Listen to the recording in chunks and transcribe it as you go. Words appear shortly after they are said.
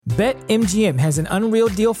BetMGM has an unreal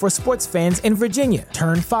deal for sports fans in Virginia.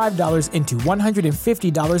 Turn $5 into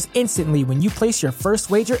 $150 instantly when you place your first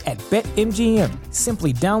wager at BetMGM.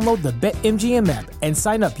 Simply download the BetMGM app and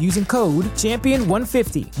sign up using code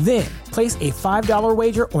Champion150. Then, place a $5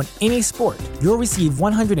 wager on any sport. You'll receive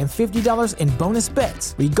 $150 in bonus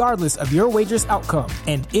bets, regardless of your wager's outcome.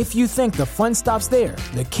 And if you think the fun stops there,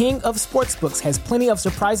 the King of Sportsbooks has plenty of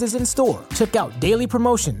surprises in store. Check out daily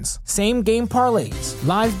promotions, same-game parlays,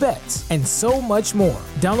 live bets, and so much more.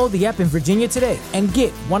 Download the app in Virginia today and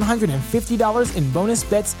get $150 in bonus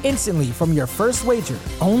bets instantly from your first wager.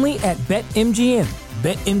 Only at BetMGM.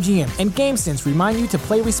 BetMGM and GameSense remind you to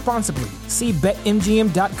play responsibly. See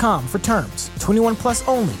BetMGM.com for terms. 21 plus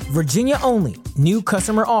only. Virginia only. New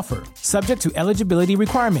customer offer. Subject to eligibility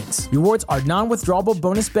requirements. Rewards are non-withdrawable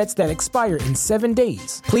bonus bets that expire in 7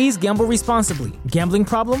 days. Please gamble responsibly. Gambling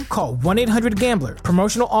problem? Call 1-800-GAMBLER.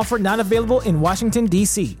 Promotional offer not available in Washington,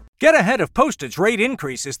 D.C. Get ahead of postage rate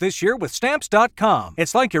increases this year with Stamps.com.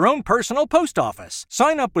 It's like your own personal post office.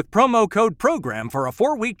 Sign up with promo code PROGRAM for a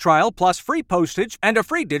 4-week trial plus free postage and a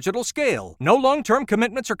free digital scale. No long-term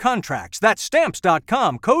commitments or contracts. That's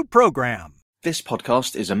Stamps.com, code PROGRAM. This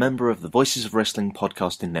podcast is a member of the Voices of Wrestling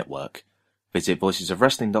podcasting network. Visit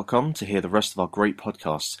voicesofwrestling.com to hear the rest of our great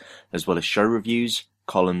podcasts, as well as show reviews,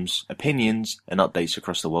 columns, opinions, and updates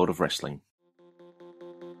across the world of wrestling.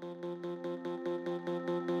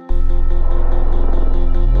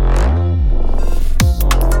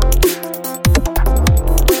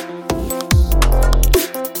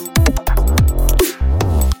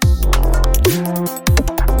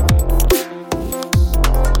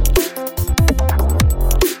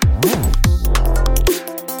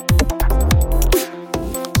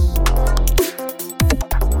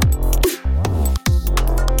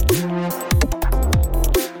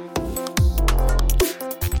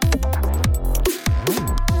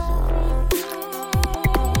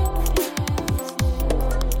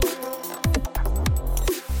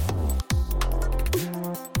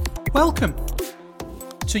 Welcome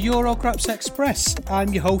to Eurograps Express.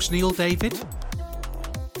 I'm your host Neil David,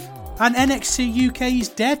 and NXT UK is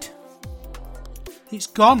dead. It's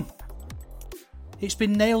gone. It's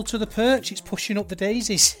been nailed to the perch. It's pushing up the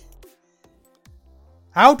daisies.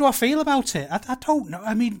 How do I feel about it? I don't know.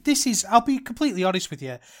 I mean, I'll be completely honest with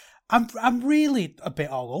you. I'm really a bit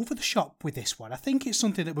all over the shop with this one. I think it's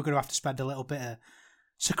something that we're going to have to spend a little bit of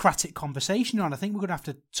Socratic conversation on. I think we're going to have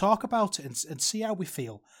to talk about it and see how we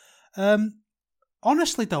feel.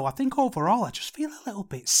 Honestly though, I think overall I just feel a little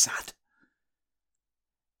bit sad.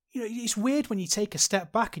 You know, it's weird when you take a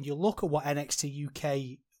step back and you look at what NXT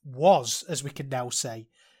UK was, as we can now say.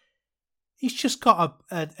 It's just got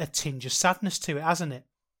a tinge of sadness to it, hasn't it?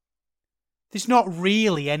 There's not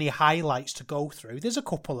really any highlights to go through. There's a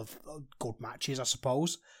couple of good matches, I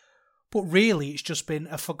suppose. But really, it's just been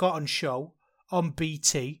a forgotten show on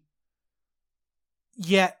BT.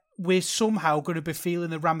 Yet, we're somehow going to be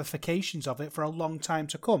feeling the ramifications of it for a long time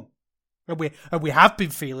to come. And we have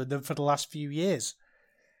been feeling them for the last few years.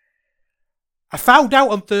 I found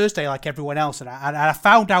out on Thursday, like everyone else, and I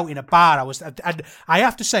found out in a bar. And I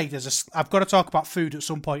have to say, I've got to talk about food at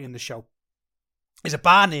some point in the show. There's a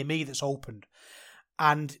bar near me that's opened,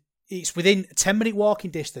 and it's within a 10-minute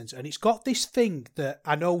walking distance, and it's got this thing that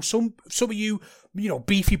I know some of you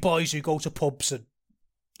beefy boys who go to pubs and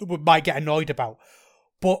might get annoyed about.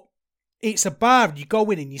 But it's a bar, and you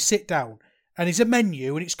go in and you sit down, and there's a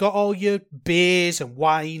menu, and it's got all your beers and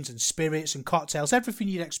wines and spirits and cocktails, everything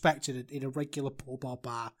you'd expect in a regular pub or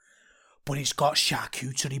bar. But it's got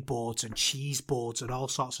charcuterie boards and cheese boards and all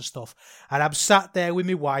sorts of stuff. And I'm sat there with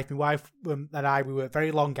my wife. My wife and I, we work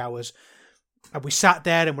very long hours, and we sat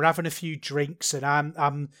there and we're having a few drinks, and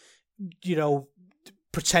I'm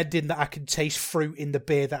pretending that I can taste fruit in the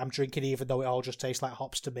beer that I'm drinking, even though it all just tastes like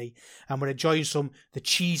hops to me. And we're enjoying the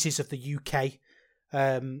cheeses of the UK.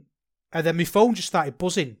 And then my phone just started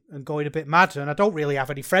buzzing and going a bit mad, and I don't really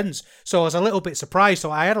have any friends. So I was a little bit surprised.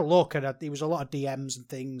 So I had a look, and there was a lot of DMs and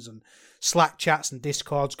things, and Slack chats and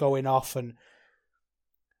Discords going off. And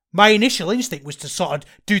my initial instinct was to sort of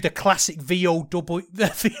do the classic VOW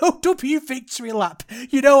victory lap.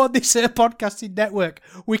 You know, on this podcasting network,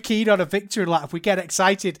 we're keen on a victory lap. We get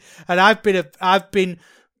excited. And I've been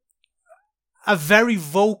a very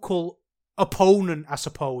vocal opponent, I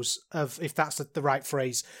suppose, of, if that's the right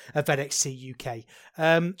phrase, of NXT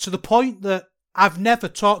UK. To the point that I've never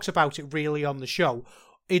talked about it really on the show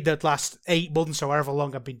in the last 8 months or however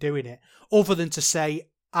long I've been doing it, other than to say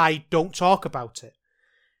I don't talk about it.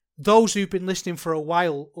 those who've been listening for a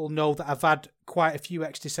while will know that I've had quite a few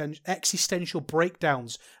existential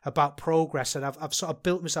breakdowns about Progress, and I've sort of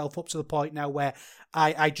built myself up to the point now where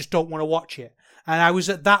I just don't want to watch it. And I was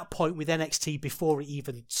at that point with NXT before it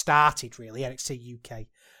even started, really, NXT UK.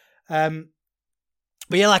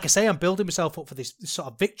 But yeah, like I say, I'm building myself up for this sort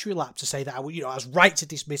of victory lap to say that I was right to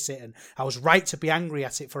dismiss it, and I was right to be angry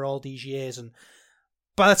at it for all these years. And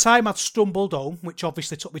by the time I'd stumbled home, which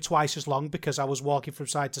obviously took me twice as long because I was walking from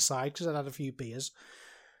side to side because I'd had a few beers,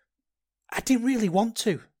 I didn't really want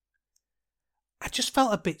to. I just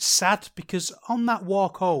felt a bit sad because on that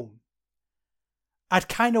walk home, I'd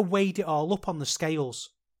kind of weighed it all up on the scales.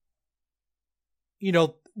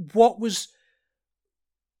 What was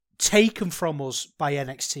taken from us by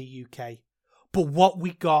NXT UK, but what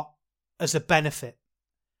we got as a benefit.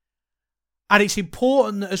 And it's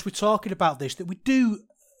important that as we're talking about this, that we do,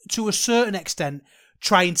 to a certain extent,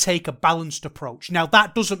 try and take a balanced approach. Now,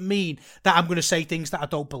 that doesn't mean that I'm going to say things that I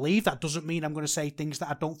don't believe. That doesn't mean I'm going to say things that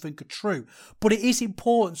I don't think are true. But it is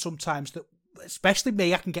important sometimes that, especially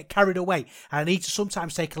me, I can get carried away. And I need to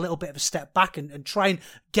sometimes take a little bit of a step back and try and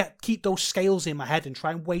keep those scales in my head and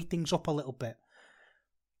try and weigh things up a little bit.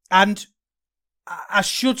 And I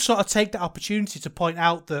should sort of take that opportunity to point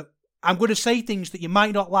out that I'm going to say things that you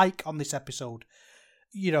might not like on this episode.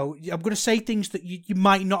 I'm going to say things that you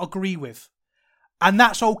might not agree with. And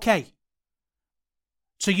that's okay.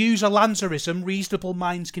 To use a Lanzarism, reasonable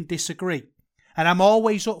minds can disagree. And I'm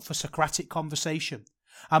always up for Socratic conversation.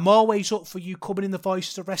 I'm always up for you coming in the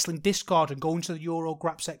Voices of Wrestling Discord and going to the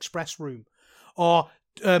Eurograps Express room. Or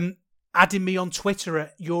adding me on Twitter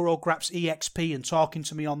at EuroGrapsEXP and talking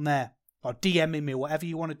to me on there, or DMing me, whatever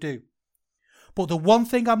you want to do. But the one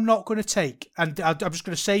thing I'm not going to take, and I'm just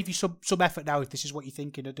going to save you some effort now if this is what you're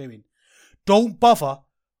thinking of doing, don't bother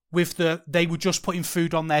with they were just putting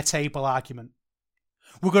food on their table argument.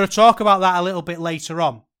 We're going to talk about that a little bit later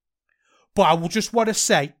on. But I will just want to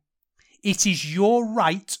say, it is your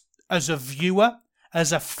right as a viewer,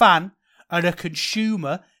 as a fan, and a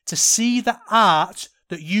consumer to see the art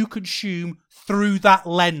that you consume through that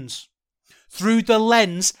lens. Through the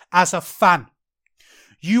lens as a fan.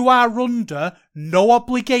 You are under no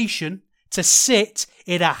obligation to sit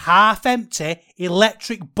in a half-empty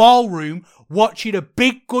electric ballroom watching a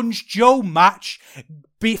Big Guns Joe match,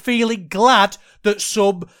 feeling glad that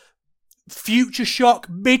some Future Shock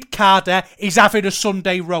mid-carder is having a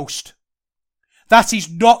Sunday roast. That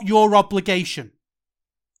is not your obligation.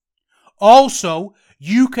 Also,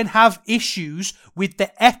 you can have issues with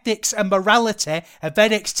the ethics and morality of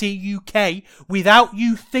NXT UK without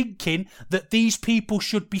you thinking that these people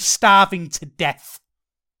should be starving to death.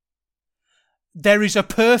 There is a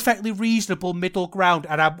perfectly reasonable middle ground,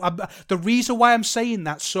 and the reason why I'm saying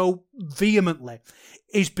that so vehemently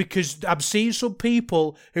is because I'm seeing some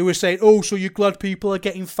people who are saying, oh, so you're glad people are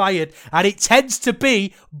getting fired, and it tends to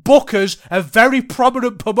be bookers of very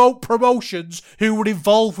prominent promotions who were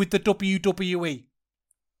involved with the WWE.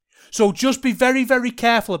 So just be very, very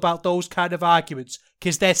careful about those kind of arguments,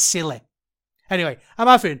 because they're silly. Anyway, I'm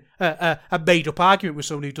having a made-up argument with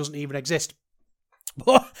someone who doesn't even exist.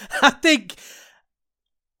 But I think,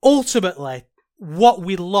 ultimately, what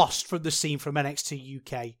we lost from the scene from NXT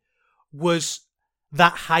UK was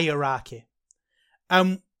that hierarchy.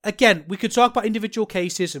 Again, we could talk about individual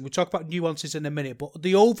cases and we talk about nuances in a minute, but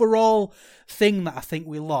the overall thing that I think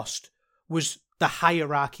we lost was the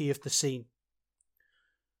hierarchy of the scene.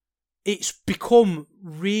 It's become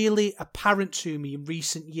really apparent to me in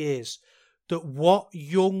recent years that what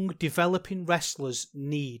young developing wrestlers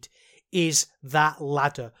need is that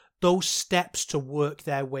ladder, those steps to work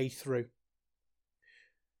their way through.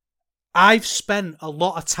 I've spent a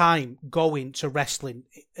lot of time going to wrestling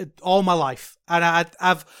all my life, and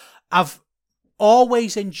I've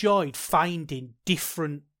always enjoyed finding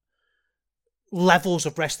different levels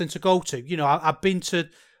of wrestling to go to. You know, I've been to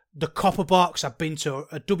the Copper Box, I've been to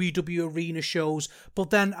a WWE arena shows, but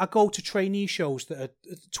then I go to trainee shows that are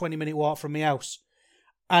a 20-minute walk from my house.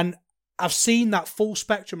 And I've seen that full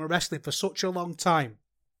spectrum of wrestling for such a long time.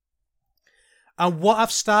 And what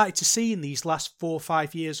I've started to see in these last 4 or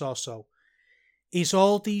 5 years or so is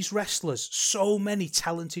all these wrestlers, so many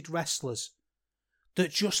talented wrestlers,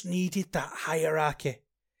 that just needed that hierarchy.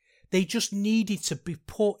 They just needed to be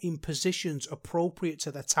put in positions appropriate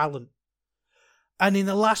to their talent. And in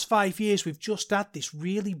the last 5 years, we've just had this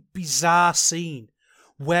really bizarre scene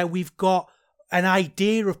where we've got an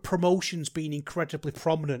idea of promotions being incredibly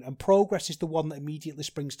prominent, and Progress is the one that immediately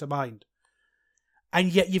springs to mind.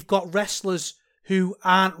 And yet you've got wrestlers who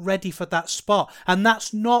aren't ready for that spot. And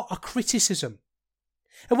that's not a criticism.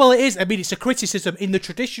 Well, it is. I mean, it's a criticism in the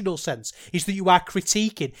traditional sense, is that you are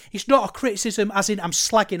critiquing. It's not a criticism as in I'm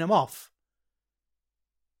slagging them off.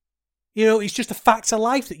 You know, it's just a fact of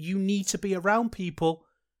life that you need to be around people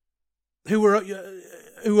who are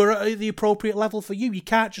at the appropriate level for you. You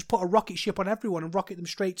can't just put a rocket ship on everyone and rocket them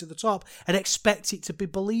straight to the top and expect it to be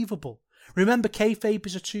believable. Remember, kayfabe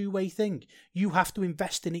is a two-way thing. You have to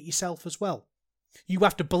invest in it yourself as well. You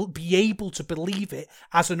have to be able to believe it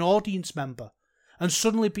as an audience member. And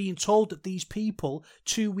suddenly being told that these people,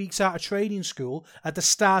 2 weeks out of training school, are the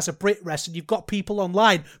stars of BritWres, and you've got people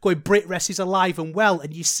online going, BritWres is alive and well,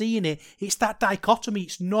 and you're seeing it. It's that dichotomy.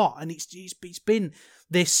 It's not, and it's been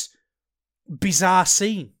this bizarre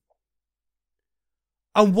scene.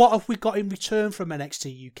 And what have we got in return from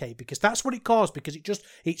NXT UK? Because that's what it caused. Because it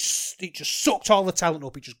just sucked all the talent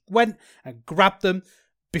up. It just went and grabbed them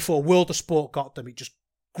before World of Sport got them. It just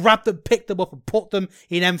grabbed them, picked them up, and put them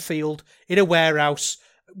in Enfield in a warehouse,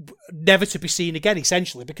 never to be seen again.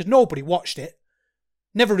 Essentially, because nobody watched it.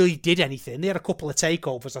 Never really did anything. They had a couple of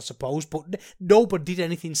takeovers, I suppose, but nobody did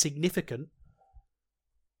anything significant.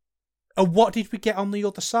 And what did we get on the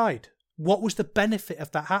other side? What was the benefit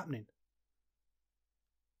of that happening?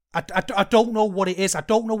 I don't know what it is. I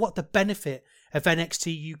don't know what the benefit of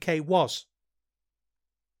NXT UK was.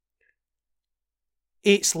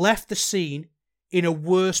 It's left the scene in a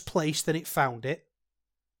worse place than it found it.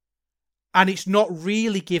 And it's not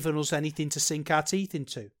really given us anything to sink our teeth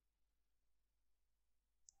into.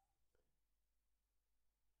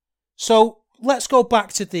 So let's go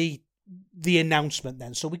back to the announcement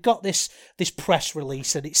then. So we got this press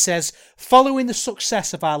release, and it says, following the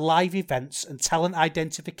success of our live events and talent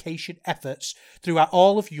identification efforts throughout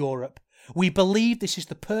all of Europe, we believe this is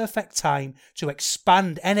the perfect time to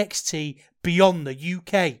expand NXT beyond the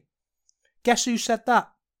UK. Guess who said that?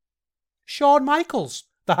 Shawn Michaels,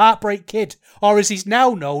 the Heartbreak Kid, or as he's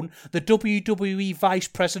now known, the WWE Vice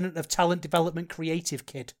President of Talent Development Creative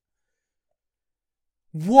Kid.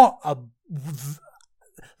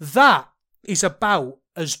 That is about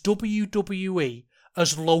as WWE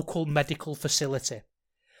as local medical facility.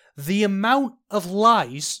 The amount of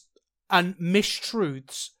lies and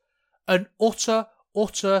mistruths and utter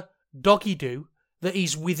doggy-doo that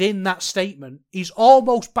is within that statement is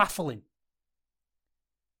almost baffling.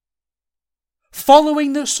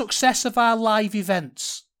 Following the success of our live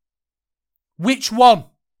events, which one?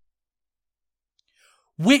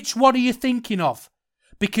 Which one are you thinking of?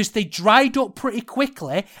 Because they dried up pretty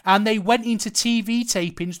quickly and they went into TV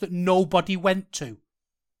tapings that nobody went to.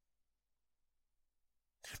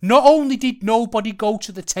 Not only did nobody go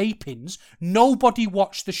to the tapings, nobody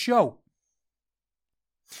watched the show.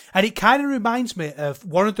 And it kind of reminds me of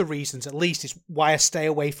one of the reasons, at least, is why I stay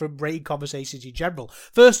away from rating conversations in general.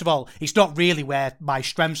 First of all, it's not really where my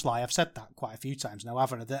strengths lie. I've said that quite a few times now,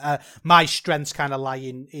 haven't I? My strengths kind of lie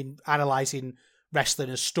in analysing wrestling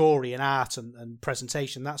as story and art and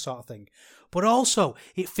presentation, that sort of thing. But also,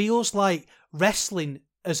 it feels like wrestling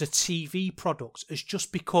as a TV product has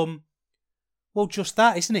just become, well, just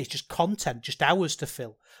that, isn't it? It's just content, just hours to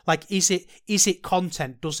fill. Like, is it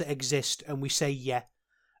content? Does it exist? And we say, yeah.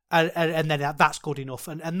 And then that's good enough.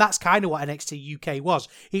 And that's kind of what NXT UK was.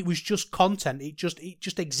 It was just content. It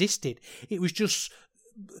just existed. It was just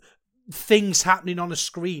things happening on a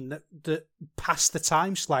screen that passed the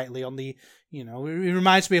time slightly on the, you know, it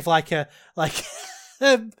reminds me of of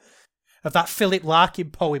that Philip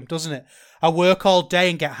Larkin poem, doesn't it? I work all day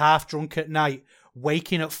and get half drunk at night.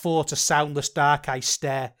 Waking at 4 to soundless dark I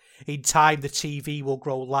stare. In time the TV will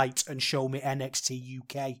grow light and show me NXT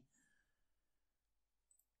UK.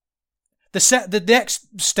 The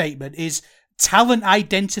next statement is talent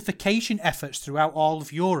identification efforts throughout all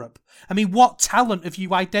of Europe. I mean, what talent have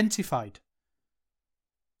you identified?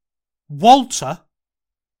 Walter,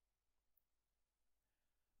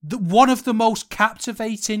 one of the most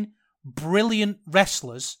captivating, brilliant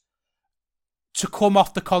wrestlers to come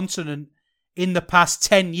off the continent in the past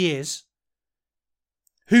 10 years,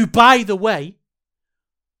 who, by the way,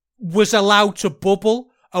 was allowed to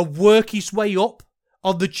bubble and work his way up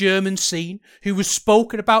on the German scene, who was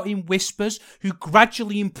spoken about in whispers, who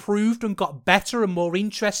gradually improved and got better and more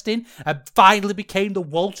interesting and finally became the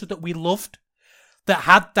Walter that we loved, that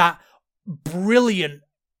had that brilliant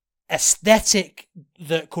aesthetic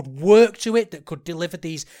that could work to it, that could deliver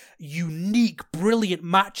these unique, brilliant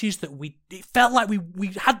matches that it felt like we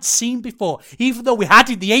hadn't seen before, even though we had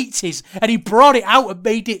in the 80s, and he brought it out and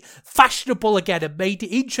made it fashionable again and made it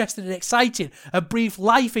interesting and exciting and breathed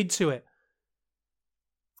life into it.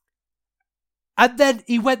 And then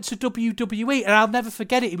he went to WWE, and I'll never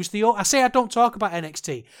forget it. It was I say I don't talk about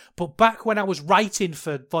NXT, but back when I was writing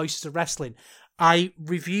for Voices of Wrestling, I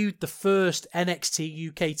reviewed the first NXT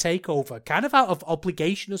UK takeover, kind of out of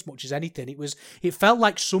obligation as much as anything. It felt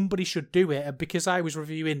like somebody should do it, and because I was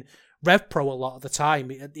reviewing RevPro a lot of the time,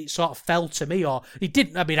 it sort of fell to me, or it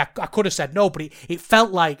didn't. I mean, I could have said no, but it felt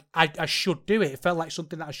like I should do it. It felt like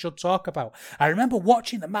something that I should talk about. I remember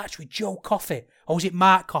watching the match with Joe Coffey, or was it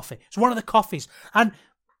Mark Coffey? It's one of the Coffeys, and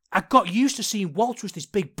I got used to seeing Walter as this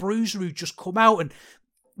big bruiser who just come out and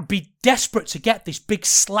be desperate to get this big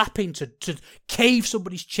slapping to cave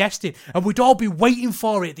somebody's chest in, and we'd all be waiting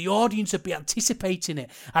for it. The audience would be anticipating it.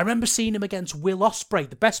 I remember seeing him against Will Ospreay,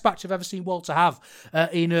 the best match I've ever seen Walter have,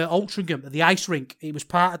 in Altrincham at the ice rink. It was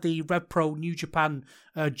part of the RevPro New Japan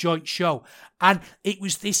joint show, and it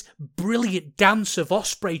was this brilliant dance of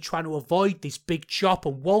Ospreay trying to avoid this big chop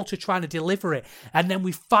and Walter trying to deliver it, and then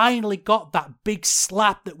we finally got that big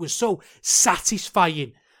slap that was so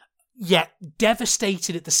satisfying yet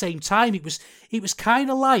devastating at the same time. It was kind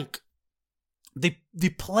of like they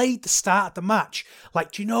played the start of the match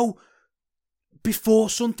like, do you know, before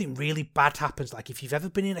something really bad happens, like if you've ever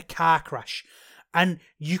been in a car crash and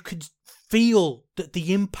you could feel that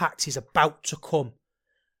the impact is about to come.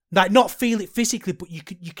 Like, not feel it physically, but you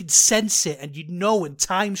could sense it, and you know, and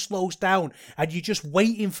time slows down, and you're just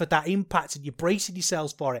waiting for that impact, and you're bracing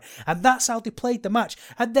yourselves for it. And that's how they played the match.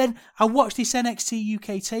 And then I watched this NXT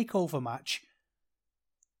UK takeover match,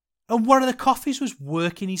 and one of the Coffeys was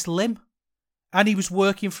working his limb, and he was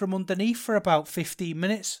working from underneath for about 15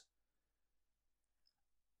 minutes.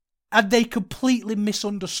 And they completely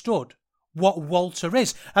misunderstood what Walter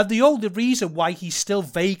is. And the only reason why he's still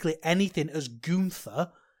vaguely anything as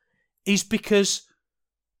Gunther is because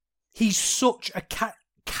he's such a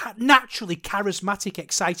naturally charismatic,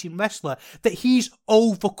 exciting wrestler that he's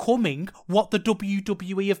overcoming what the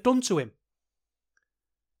WWE have done to him.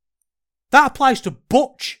 That applies to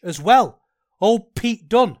Butch as well. Old Pete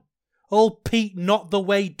Dunne. Old Pete not the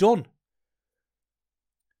way done.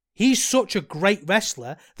 He's such a great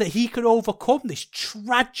wrestler that he could overcome this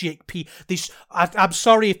tragic... I'm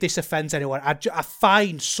sorry if this offends anyone. I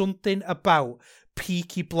find something about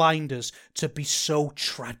Peaky Blinders to be so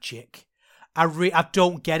tragic. I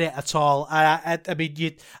don't get it at all. I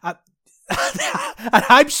mean, and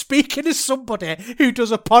I'm speaking as somebody who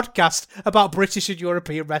does a podcast about British and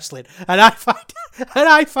European wrestling, and I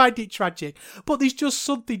find it tragic. But there's just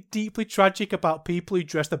something deeply tragic about people who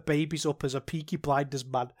dress their babies up as a Peaky Blinders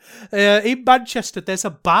man. In Manchester, there's a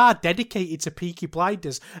bar dedicated to Peaky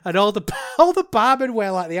Blinders, and all the barmen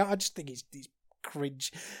wear like that. I just think it's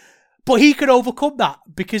cringe. But he can overcome that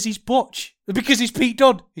because he's Butch. Because he's Pete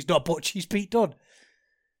Dunne. He's not Butch, he's Pete Dunne.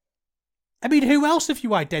 I mean, who else have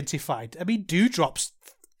you identified? I mean, Doudrop's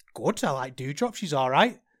good. I like Doudrop. She's all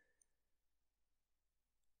right.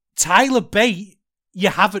 Tyler Bate, you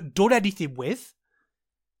haven't done anything with.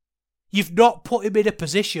 You've not put him in a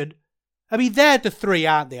position. I mean, they're the three,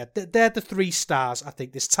 aren't they? They're the three stars, I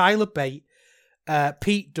think. There's Tyler Bate,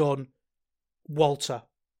 Pete Dunne, Walter.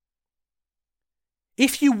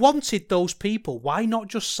 If you wanted those people, why not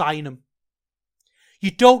just sign them? You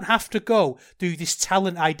don't have to go through this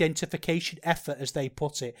talent identification effort, as they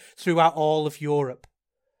put it, throughout all of Europe.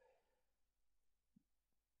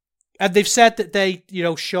 And they've said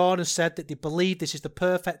that Sean has said that they believe this is the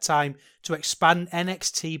perfect time to expand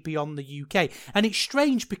NXT beyond the UK. And it's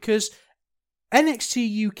strange because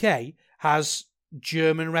NXT UK has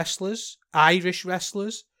German wrestlers, Irish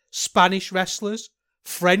wrestlers, Spanish wrestlers,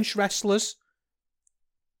 French wrestlers.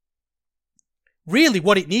 Really,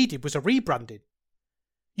 what it needed was a rebranding.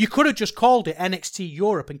 You could have just called it NXT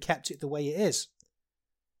Europe and kept it the way it is.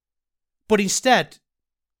 But instead,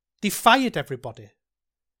 they fired everybody.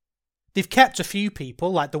 They've kept a few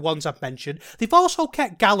people, like the ones I've mentioned. They've also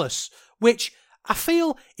kept Gallus, which I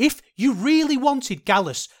feel if you really wanted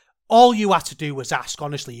Gallus, all you had to do was ask,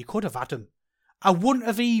 honestly. You could have had him. It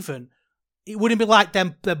wouldn't be like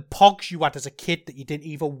them pogs you had as a kid that you didn't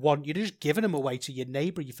even want. You'd just given them away to your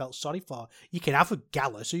neighbour you felt sorry for. You can have a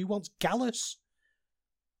Gallus. Who wants Gallus?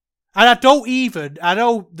 And I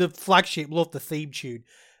know the flagship love the theme tune.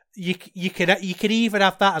 You can even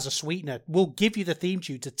have that as a sweetener. We'll give you the theme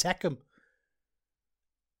tune to Tekken.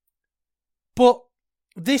 But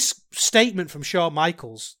this statement from Shawn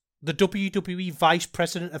Michaels, the WWE Vice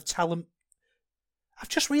President of Talent, I've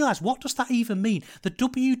just realised, what does that even mean? The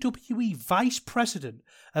WWE Vice President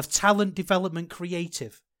of Talent Development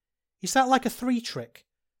Creative. Is that like a three-trick?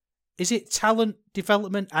 Is it talent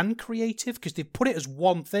development and creative? Because they've put it as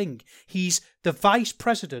one thing. He's the Vice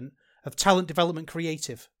President of Talent Development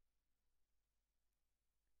Creative.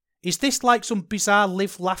 Is this like some bizarre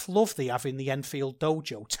live, laugh, love they have in the Enfield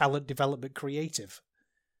Dojo, Talent Development Creative?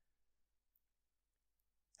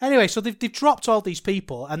 Anyway, so they've dropped all these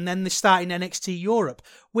people, and then they're starting NXT Europe,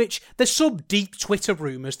 which there's some deep Twitter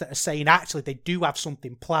rumours that are saying actually they do have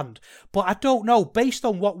something planned. But I don't know. Based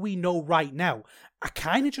on what we know right now, I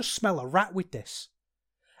kind of just smell a rat with this.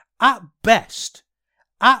 At best,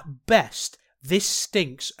 this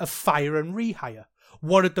stinks of fire and rehire.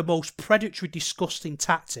 One of the most predatory, disgusting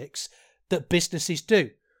tactics that businesses do,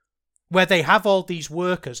 where they have all these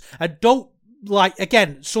workers and don't, like,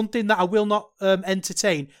 again, something that I will not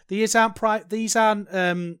entertain. These aren't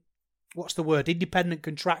what's the word? Independent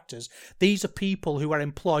contractors. These are people who are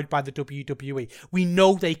employed by the WWE. We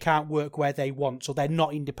know they can't work where they want, so they're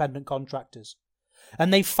not independent contractors.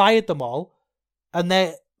 And they fired them all, and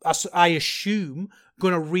they're, I assume,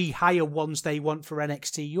 going to rehire ones they want for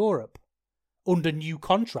NXT Europe under new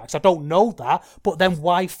contracts. I don't know that, but then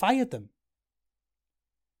why fire them?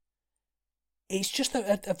 It's just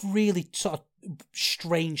a really sort of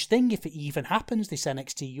strange thing if it even happens, this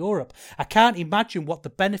NXT Europe. I can't imagine what the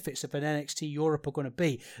benefits of an NXT Europe are going to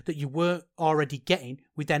be that you weren't already getting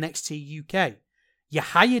with NXT UK. You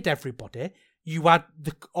hired everybody. You had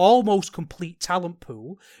the almost complete talent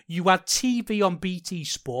pool. You had TV on BT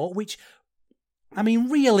Sport, which, I mean,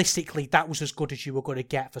 realistically, that was as good as you were going to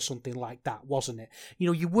get for something like that, wasn't it? You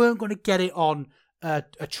know, you weren't going to get it on a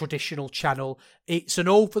traditional channel. It's an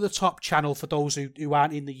over-the-top channel for those who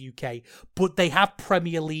aren't in the UK, but they have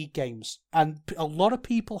Premier League games, and a lot of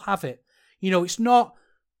people have it. You know, it's not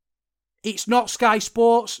Sky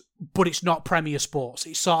Sports, but it's not Premier Sports.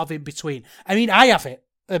 It's sort of in between. I mean, I have it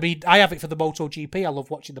for the MotoGP. I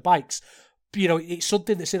love watching the bikes. You know, it's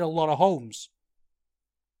something that's in a lot of homes.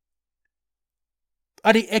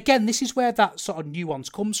 And again, this is where that sort of nuance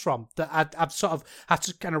comes from, that I've sort of had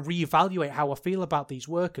to kind of reevaluate how I feel about these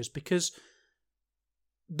workers, because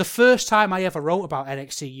the first time I ever wrote about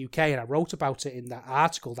NXT UK, and I wrote about it in that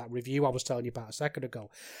article, that review I was telling you about a second ago,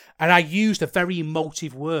 and I used a very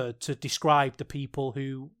emotive word to describe the people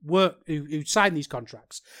who signed these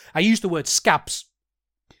contracts. I used the word scabs.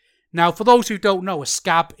 Now, for those who don't know, a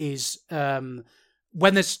scab is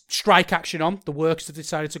when there's strike action on, the workers have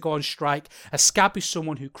decided to go on strike. A scab is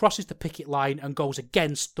someone who crosses the picket line and goes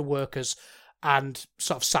against the workers and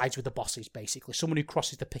sort of sides with the bosses, basically. Someone who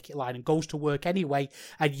crosses the picket line and goes to work anyway,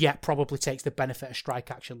 and yet probably takes the benefit of strike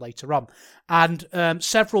action later on. And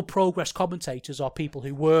several Progress commentators, or people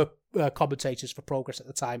who were commentators for Progress at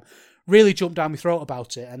the time, really jumped down my throat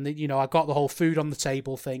about it. And, you know, I got the whole food on the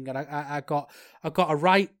table thing, and I got a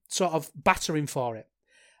right sort of battering for it.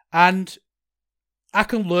 And I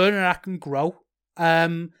can learn and I can grow.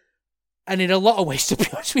 And in a lot of ways, to be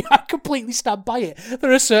honest with you, I completely stand by it.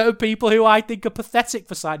 There are certain people who I think are pathetic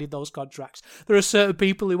for signing those contracts. There are certain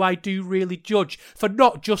people who I do really judge for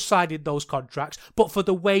not just signing those contracts, but for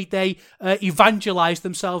the way they evangelised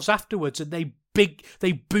themselves afterwards, and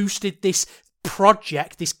they boosted this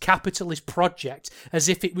project, this capitalist project, as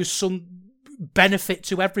if it was some benefit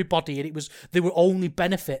to everybody, and they were only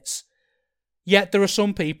benefits. Yet there are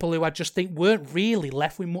some people who I just think weren't really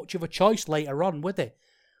left with much of a choice later on, were they?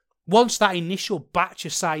 Once that initial batch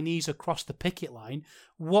of signees across the picket line,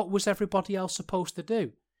 what was everybody else supposed to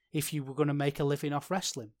do if you were going to make a living off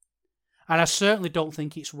wrestling? And I certainly don't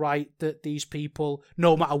think it's right that these people,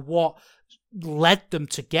 no matter what led them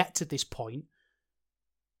to get to this point,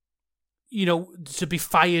 you know, to be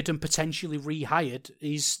fired and potentially rehired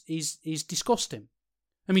is disgusting.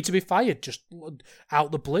 I mean, to be fired just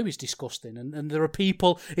out the blue is disgusting. And there are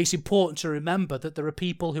people, it's important to remember that there are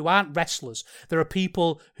people who aren't wrestlers. There are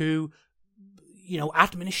people who, you know,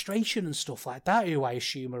 administration and stuff like that, who I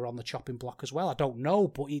assume are on the chopping block as well. I don't know,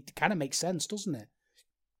 but it kind of makes sense, doesn't it?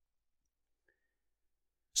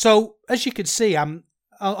 So, as you can see, I'm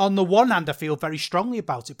on the one hand, I feel very strongly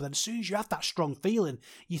about it, but then as soon as you have that strong feeling,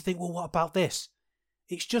 you think, well, what about this?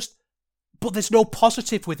 It's just, but there's no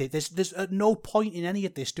positive with it. There's at no point in any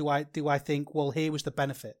of this do I think, well, here was the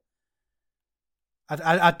benefit.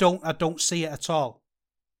 I don't see it at all.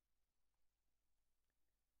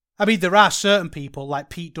 I mean, there are certain people like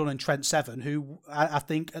Pete Dunne and Trent Seven who I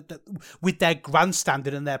think, with their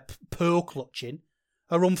grandstanding and their pearl clutching,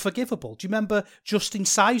 are unforgivable. Do you remember Justin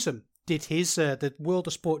Sizem did his, the World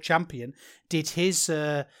of Sport champion, did his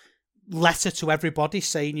letter to everybody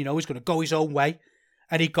saying, you know, he's going to go his own way.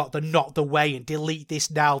 And he got the not the way and delete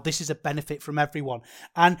this now. This is a benefit from everyone.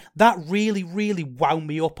 And that really, really wound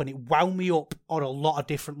me up. And it wound me up on a lot of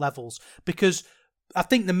different levels. Because I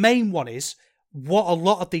think the main one is what a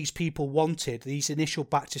lot of these people wanted, these initial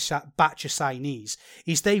batch of signees,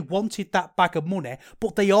 is they wanted that bag of money,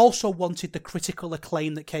 but they also wanted the critical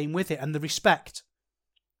acclaim that came with it and the respect.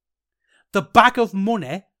 The bag of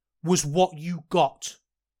money was what you got.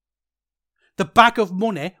 The bag of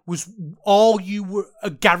money was all you were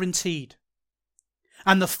guaranteed.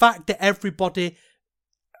 And the fact that everybody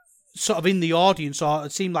sort of in the audience, or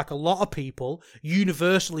it seemed like a lot of people,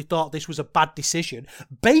 universally thought this was a bad decision,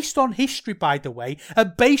 based on history, by the way,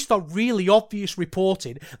 and based on really obvious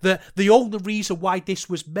reporting that the only reason why this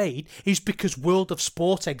was made is because World of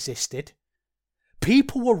Sport existed.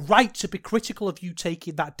 People were right to be critical of you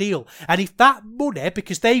taking that deal. And if that money,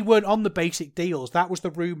 because they weren't on the basic deals, that was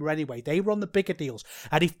the rumour anyway, they were on the bigger deals.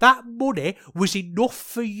 And if that money was enough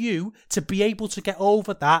for you to be able to get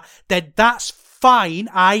over that, then that's fine.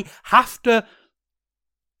 I have to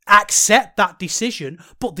accept that decision.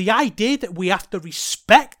 But the idea that we have to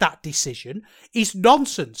respect that decision is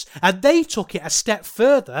nonsense. And they took it a step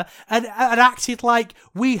further and acted like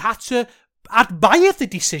we had to admire the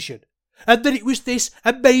decision. And that it was this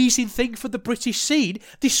amazing thing for the British scene,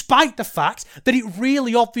 despite the fact that it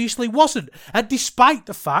really obviously wasn't. And despite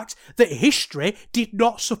the fact that history did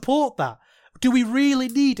not support that. Do we really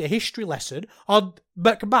need a history lesson on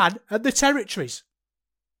McMahon and the territories?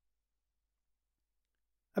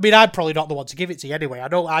 I mean, I'm probably not the one to give it to you anyway. I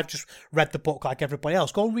know I've just read the book like everybody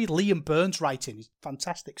else. Go and read Liam Burns' writing. It's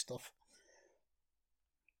fantastic stuff.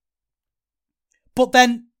 But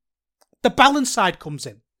then the balance side comes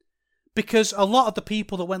in. Because a lot of the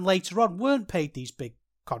people that went later on weren't paid these big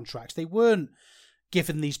contracts. They weren't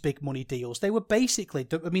given these big money deals. They were basically,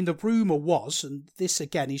 I mean, the rumour was, and this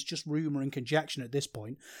again is just rumour and conjecture at this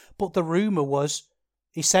point, but the rumour was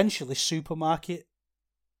essentially supermarket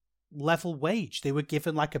level wage. They were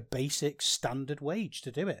given like a basic standard wage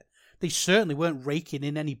to do it. They certainly weren't raking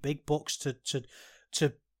in any big bucks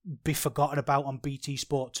to be forgotten about on BT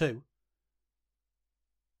Sport 2.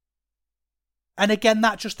 And again,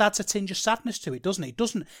 that just adds a tinge of sadness to it, doesn't it? It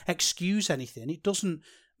doesn't excuse anything. It doesn't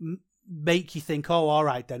make you think, oh, all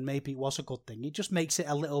right, then maybe it was a good thing. It just makes it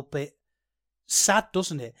a little bit sad,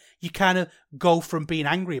 doesn't it? You kind of go from being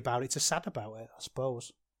angry about it to sad about it, I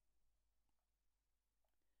suppose.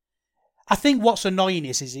 I think what's annoying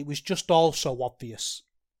is it was just all so obvious.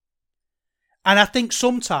 And I think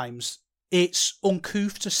sometimes it's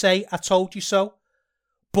uncouth to say, I told you so,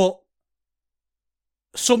 but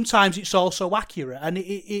sometimes it's also accurate. And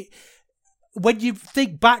it when you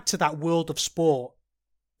think back to that World of Sport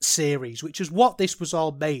series, which is what this was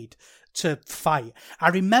all made to fight, I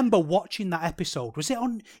remember watching that episode.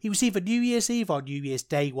 It was either New Year's Eve or New Year's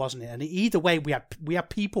Day, wasn't it? And either way, we had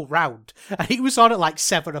people round, and it was on at like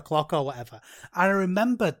 7 o'clock or whatever. And I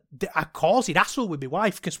remember I caused an hassle with my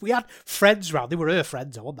wife because we had friends round. They were her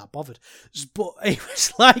friends. I wasn't that bothered. But it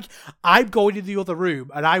was like, I'm going in the other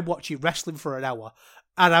room and I'm watching wrestling for an hour.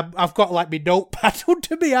 And I've got like my notepad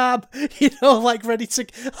under my arm, like ready to,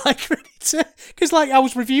 because like I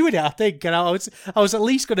was reviewing it, I think, and I was at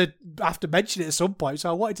least going to have to mention it at some point, so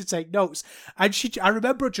I wanted to take notes. And I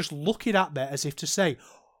remember just looking at me as if to say,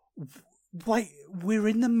 like, we're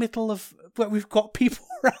in the middle of, we've got people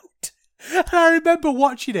around. And I remember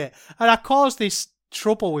watching it, and I caused this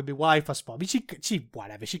trouble with my wife, I suppose. I mean, she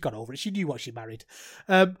whatever, she got over it. She knew what she married.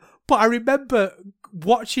 But I remember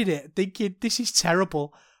watching it, thinking, this is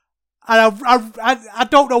terrible. And I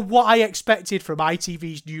don't know what I expected from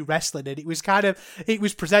ITV's New Wrestling, and it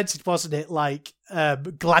was presented, wasn't it, like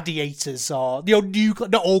gladiators, or new,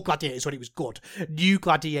 not all gladiators when it was good, new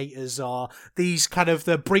gladiators, or these kind of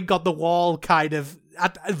the bring on the wall kind of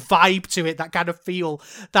vibe to it, that kind of feel,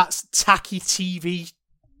 that's tacky TV.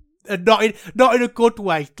 And not in a good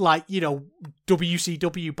way, like,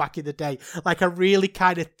 WCW back in the day. Like a really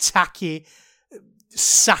kind of tacky,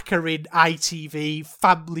 saccharine ITV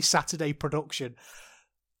family Saturday production.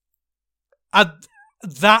 And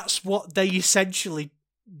that's what they essentially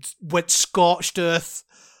went scorched earth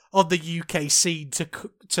on the UK scene to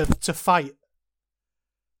fight.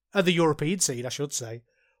 And the European scene, I should say.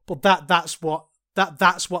 But that's what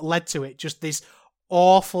led to it. Just this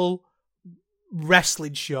awful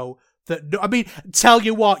wrestling show that, I mean, tell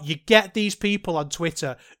you what, you get these people on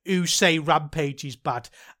Twitter who say Rampage is bad.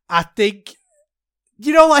 I think,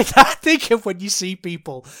 like, I think of when you see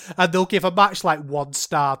people and they'll give a match like 1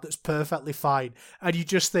 star that's perfectly fine, and you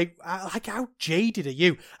just think, like, how jaded are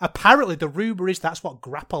you? Apparently the rumour is that's what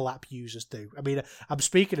Grapple app users do. I mean, I'm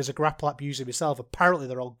speaking as a Grapple app user myself. Apparently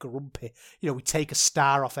they're all grumpy. We take a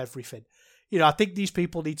star off everything. I think these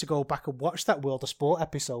people need to go back and watch that World of Sport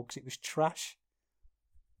episode because it was trash.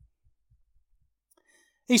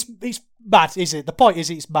 It's mad, isn't it? The point is,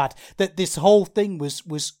 it's mad that this whole thing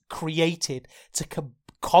was created to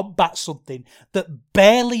combat something that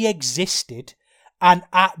barely existed, and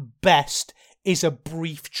at best is a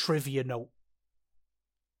brief trivia note.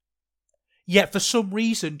 Yet for some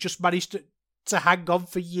reason, just managed to to hang on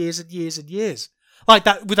for years and years and years. Like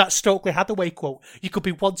that with that Stokely Hathaway quote, you could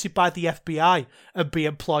be wanted by the FBI and be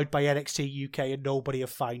employed by NXT UK and nobody will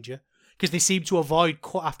find you. Because they seem to avoid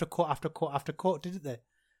cut after cut after cut after cut, didn't they?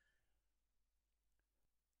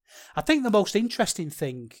 I think the most interesting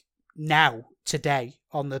thing now, today,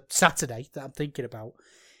 on the Saturday that I'm thinking about,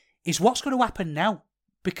 is what's going to happen now.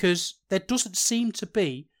 Because there doesn't seem to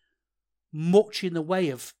be much in the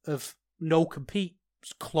way of no-compete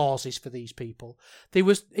clauses for these people. There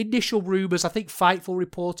was initial rumours, I think Fightful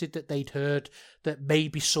reported that they'd heard that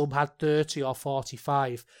maybe some had 30 or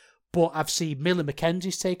 45, but I've seen Millie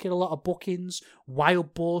McKenzie's taking a lot of bookings,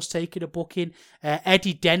 Wild Boar's taking a booking,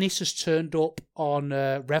 Eddie Dennis has turned up on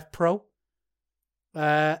RevPro,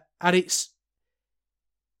 and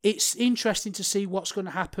it's interesting to see what's going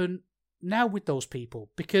to happen now with those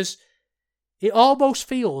people, because it almost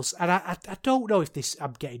feels, and I don't know if this,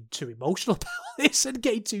 I'm getting too emotional about this and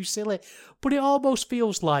getting too silly, but it almost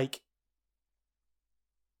feels like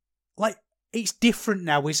it's different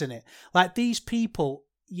now, isn't it? Like these people,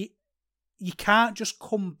 you can't just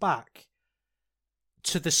come back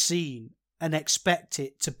to the scene and expect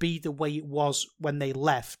it to be the way it was when they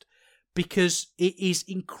left, because it is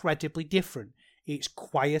incredibly different. It's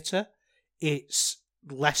quieter, it's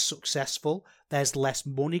less successful, there's less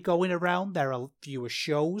money going around, there are fewer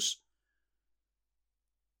shows.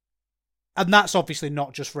 And that's obviously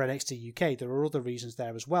not just for NXT UK, there are other reasons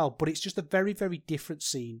there as well, but it's just a very, very different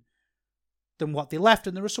scene than what they left,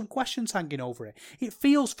 and there are some questions hanging over it. It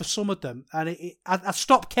feels for some of them, and I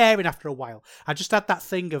stopped caring after a while. I just had that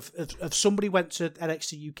thing of somebody went to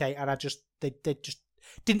NXT UK and they just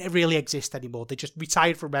didn't really exist anymore. They just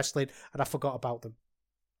retired from wrestling and I forgot about them.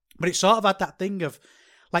 But it sort of had that thing of,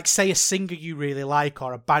 like, say a singer you really like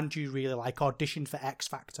or a band you really like audition for X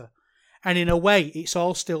Factor. And in a way, it's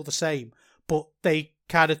all still the same, but they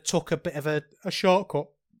kind of took a bit of a shortcut.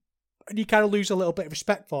 And you kind of lose a little bit of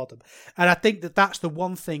respect for them. And I think that that's the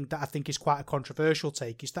one thing that I think is quite a controversial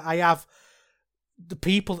take, is that I have the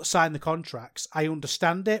people that sign the contracts, I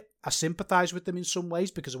understand it, I sympathise with them in some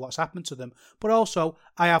ways because of what's happened to them, but also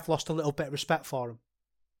I have lost a little bit of respect for them.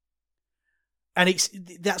 And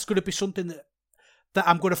that's going to be something that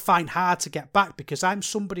I'm going to find hard to get back, because I'm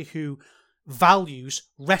somebody who values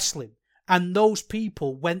wrestling. And those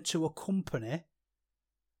people went to a company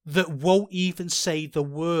that won't even say the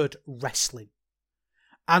word wrestling.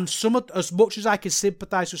 And as much as I can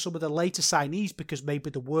sympathise with some of the later signees because maybe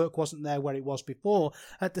the work wasn't there where it was before,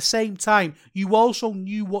 at the same time, you also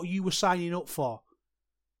knew what you were signing up for.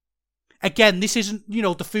 Again, this isn't,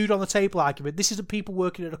 the food on the table argument. This isn't people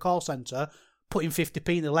working at a call centre putting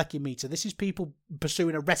 50p in the Lecky meter. This is people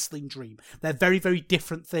pursuing a wrestling dream. They're very, very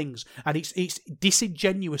different things. And it's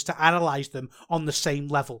disingenuous to analyse them on the same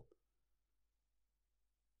level.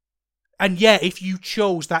 And yeah, if you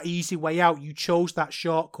chose that easy way out, you chose that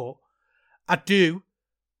shortcut, I do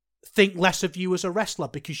think less of you as a wrestler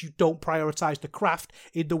because you don't prioritise the craft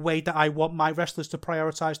in the way that I want my wrestlers to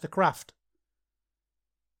prioritise the craft.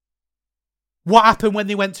 What happened when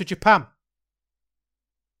they went to Japan?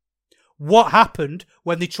 What happened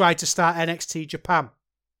when they tried to start NXT Japan?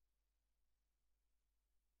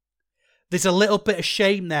 There's a little bit of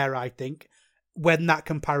shame there, I think, when that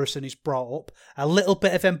comparison is brought up. A little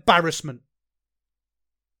bit of embarrassment.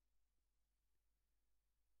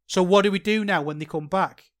 So what do we do now when they come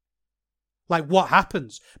back? Like, what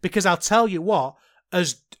happens? Because I'll tell you what,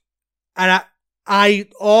 I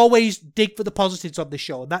always dig for the positives on this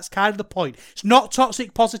show, and that's kind of the point. It's not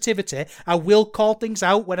toxic positivity. I will call things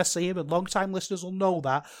out when I see them, and long-time listeners will know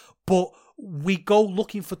that, but we go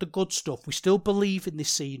looking for the good stuff. We still believe in this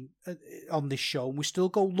scene on this show, and we still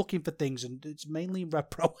go looking for things, and it's mainly in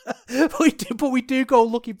RevPro. but we do go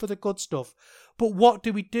looking for the good stuff. But what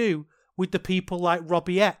do we do with the people like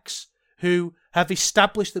Robbie X, who have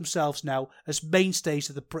established themselves now as mainstays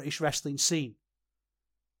of the British wrestling scene?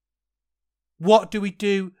 What do we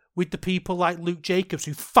do with the people like Luke Jacobs,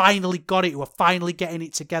 who finally got it, who are finally getting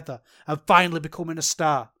it together and finally becoming a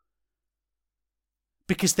star?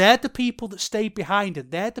 Because they're the people that stayed behind,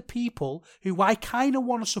 and they're the people who I kind of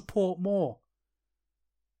want to support more.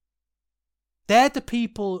 They're the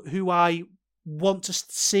people who I want to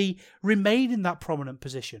see remain in that prominent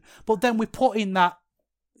position. But then we put in that,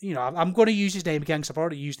 I'm going to use his name again because I've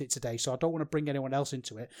already used it today, so I don't want to bring anyone else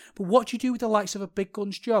into it. But what do you do with the likes of a Big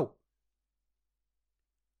Guns Joe?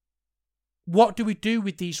 What do we do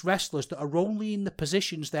with these wrestlers that are only in the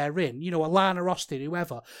positions they're in, Alana Austin,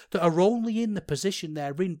 whoever, that are only in the position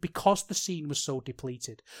they're in because the scene was so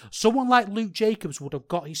depleted? Someone like Luke Jacobs would have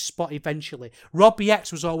got his spot eventually. Robbie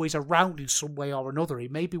X was always around in some way or another. He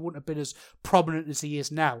maybe wouldn't have been as prominent as he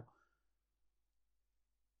is now.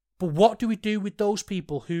 But what do we do with those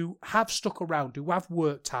people who have stuck around, who have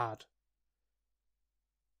worked hard,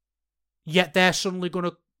 yet they're suddenly going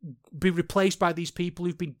to be replaced by these people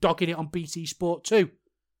who've been dogging it on BT Sport 2?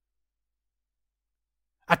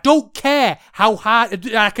 I don't care how hard,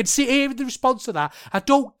 I can see here the response to that, I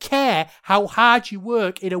don't care how hard you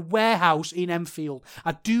work in a warehouse in Enfield.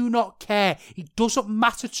 I do not care. It doesn't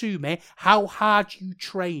matter to me how hard you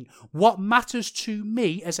train. What matters to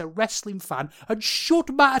me as a wrestling fan, and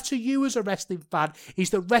should matter to you as a wrestling fan,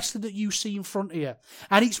 is the wrestling that you see in front of you.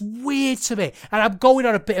 And it's weird to me, and I'm going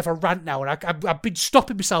on a bit of a rant now, and I've been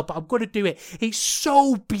stopping myself, but I'm going to do it. It's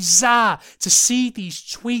so bizarre to see these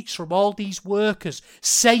tweets from all these workers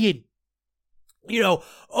saying,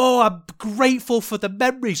 I'm grateful for the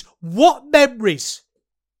memories. What memories?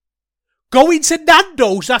 Going to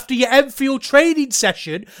Nando's after your Enfield training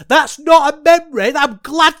session, that's not a memory. I'm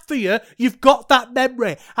glad for you. You've got that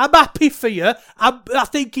memory. I'm happy for you. I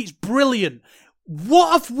think it's brilliant.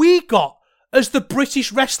 What have we got as the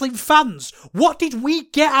British wrestling fans? What did we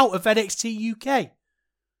get out of NXT UK?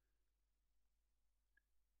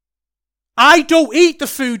 I don't eat the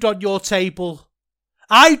food on your table.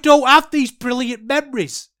 I don't have these brilliant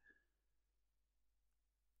memories.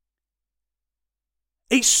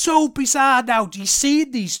 It's so bizarre now. Do you see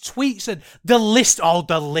these tweets and the lists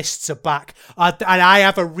are back. And I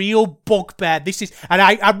have a real bugbear.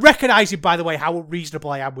 I'm recognising, by the way, how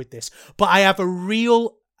unreasonable I am with this. But I have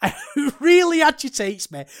it really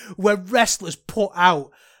agitates me when wrestlers put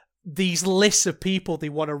out these lists of people they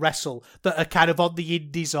want to wrestle that are kind of on the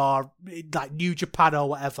indies or like New Japan or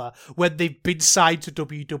whatever when they've been signed to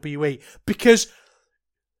WWE. Because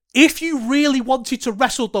if you really wanted to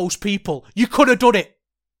wrestle those people, you could have done it.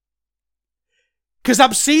 Because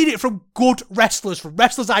I'm seeing it from good wrestlers, from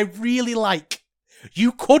wrestlers I really like.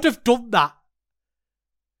 You could have done that.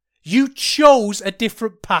 You chose a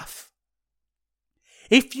different path.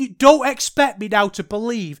 If you don't expect me now to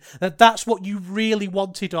believe that that's what you really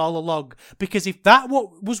wanted all along, because if that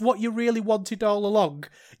was what you really wanted all along,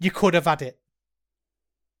 you could have had it.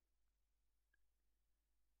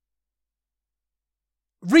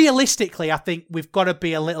 Realistically, I think we've got to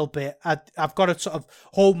be a little bit, I've got to sort of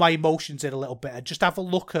hold my emotions in a little bit and just have a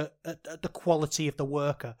look at the quality of the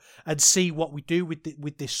worker and see what we do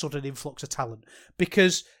with this sudden influx of talent.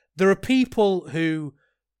 Because there are people who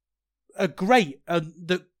are great and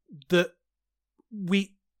that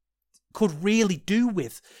we could really do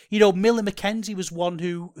with. Millie McKenzie was one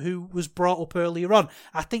who was brought up earlier on.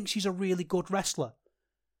 I think she's a really good wrestler.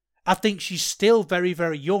 I think she's still very,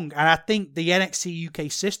 very young, and I think the NXT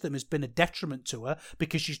UK system has been a detriment to her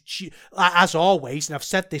because she, as always, and I've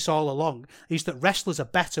said this all along, is that wrestlers are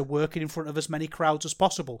better working in front of as many crowds as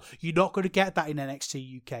possible. You're not going to get that in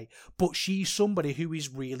NXT UK, but she's somebody who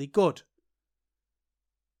is really good.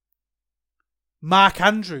 Mark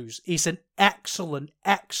Andrews is an excellent,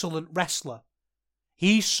 excellent wrestler.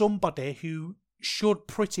 He's somebody who should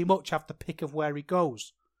pretty much have the pick of where he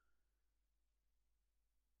goes.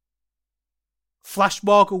 Flash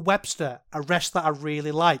Morgan Webster, a wrestler I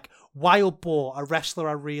really like. Wild Boar, a wrestler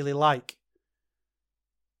I really like.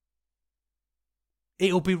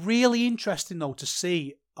 It'll be really interesting, though, to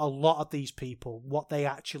see a lot of these people, what they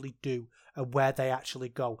actually do and where they actually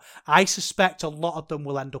go. I suspect a lot of them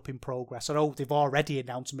will end up in Progress. I know they've already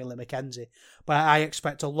announced Millie McKenzie, but I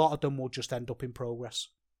expect a lot of them will just end up in Progress.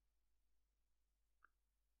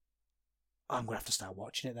 I'm going to have to start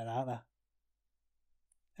watching it then, aren't I?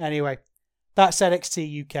 Anyway, that's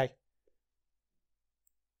NXT UK.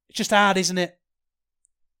 It's just hard, isn't it?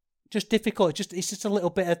 Just difficult. It's just a little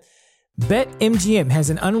bit of... BetMGM has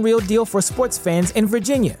an unreal deal for sports fans in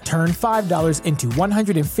Virginia. Turn $5 into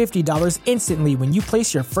 $150 instantly when you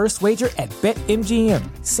place your first wager at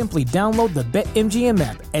BetMGM. Simply download the BetMGM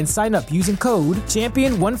app and sign up using code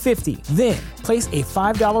Champion150. Then, place a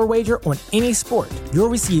 $5 wager on any sport. You'll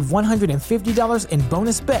receive $150 in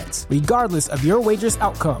bonus bets, regardless of your wager's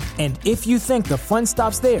outcome. And if you think the fun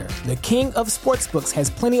stops there, the King of Sportsbooks has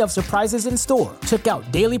plenty of surprises in store. Check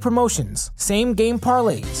out daily promotions, same-game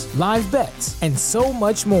parlays, live bets, and so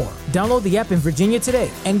much more. Download the app in Virginia today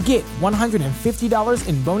and get $150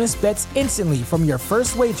 in bonus bets instantly from your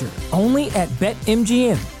first wager. Only at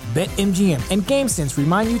BetMGM. BetMGM and GameSense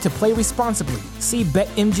remind you to play responsibly. See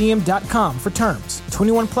BetMGM.com for terms.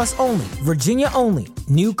 21 plus only. Virginia only.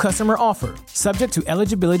 New customer offer. Subject to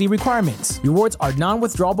eligibility requirements. Rewards are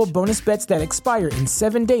non-withdrawable bonus bets that expire in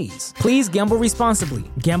 7 days. Please gamble responsibly.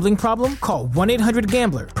 Gambling problem? Call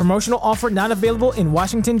 1-800-GAMBLER. Promotional offer not available in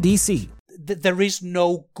Washington, D.C. There is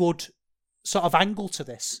no good sort of angle to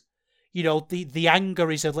this. the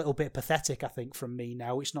anger is a little bit pathetic, I think, from me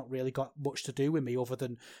now. It's not really got much to do with me other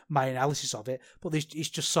than my analysis of it. But it's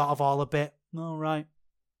just sort of all a bit, all right.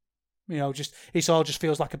 It all just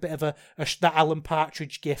feels like a bit of that Alan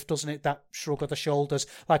Partridge gift, doesn't it? That shrug of the shoulders,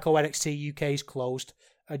 like, oh, NXT UK is closed.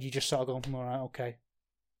 And you just sort of go, all right, okay.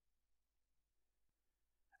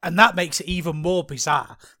 And that makes it even more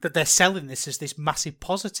bizarre that they're selling this as this massive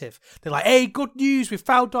positive. They're like, hey, good news, we've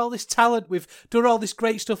found all this talent, we've done all this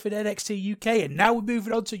great stuff in NXT UK, and now we're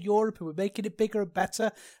moving on to Europe and we're making it bigger and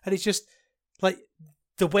better. And it's just like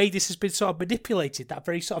the way this has been sort of manipulated, that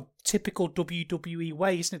very sort of typical WWE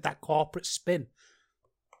way, isn't it? That corporate spin.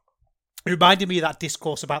 It reminded me of that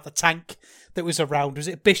discourse about the tank that was around. Was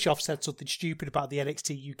it Bischoff said something stupid about the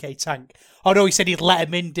NXT UK tank? Oh no, he said he'd let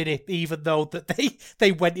him in, didn't he? Even though that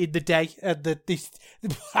they went in the day and the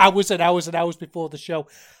hours and hours and hours before the show.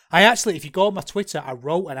 I actually, if you go on my Twitter, I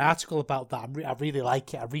wrote an article about that. I really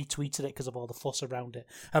like it. I retweeted it because of all the fuss around it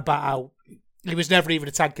about how it was never even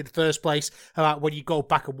a tank in the first place. About when you go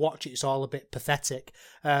back and watch it, it's all a bit pathetic.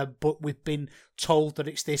 But we've been told that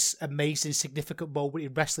it's this amazing, significant moment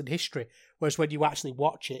in wrestling history. Whereas when you actually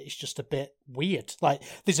watch it, it's just a bit weird. Like,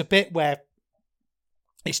 there's a bit where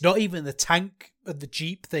it's not even the tank and the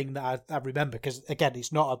Jeep thing that I remember. Because, again,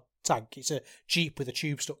 it's not a tank. It's a Jeep with a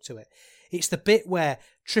tube stuck to it. It's the bit where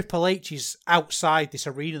Triple H is outside this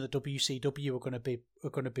arena that WCW are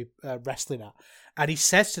going to be wrestling at. And he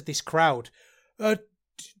says to this crowd,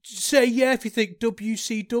 say yeah if you think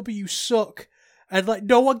WCW suck, and like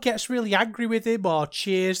no one gets really angry with him or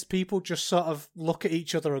cheers. People just sort of look at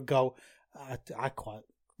each other and go, I quite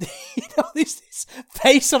this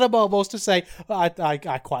face on him almost to say,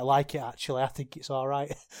 I quite like it actually. I think it's all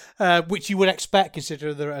right, which you would expect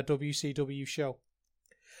considering they're at a WCW show.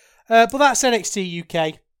 But that's NXT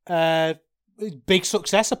UK. Big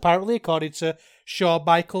success apparently, according to Shawn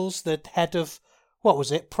Michaels, the head of what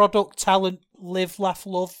was it? Product, Talent, Live, Laugh,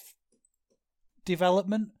 Love,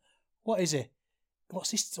 Development. What is it?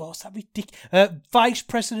 What's this? What's that ridiculous? Vice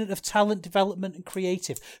President of Talent Development and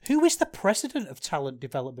Creative. Who is the President of Talent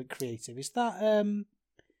Development Creative? Is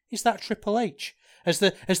that Triple H? Has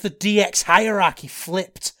the DX hierarchy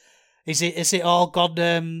flipped? Is it all gone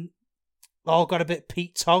a bit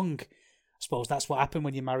Pete Tong? I suppose that's what happens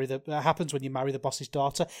when you marry the boss's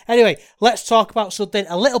daughter. Anyway, let's talk about something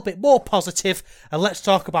a little bit more positive, and let's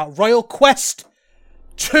talk about Royal Quest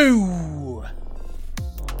 2.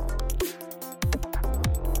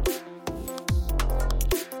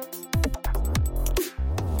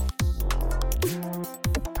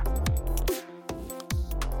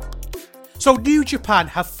 So New Japan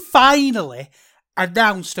have finally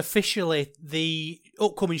announced officially the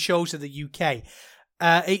upcoming shows in the UK.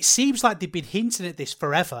 It seems like they've been hinting at this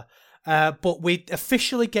forever, but we're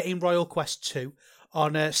officially getting Royal Quest 2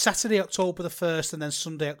 on Saturday, October the 1st, and then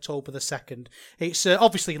Sunday, October the 2nd. It's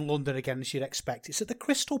obviously in London again, as you'd expect. It's at the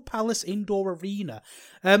Crystal Palace Indoor Arena.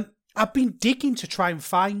 I've been digging to try and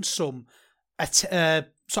find some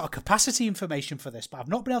sort of capacity information for this, but I've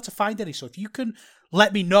not been able to find any. So if you can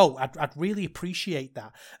let me know, I'd really appreciate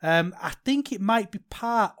that. I think it might be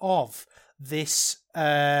part of this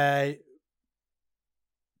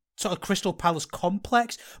sort of Crystal Palace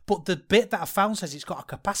complex, but the bit that I found says it's got a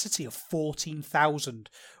capacity of 14,000,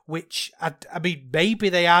 which, I mean, maybe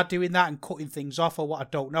they are doing that and cutting things off or what, I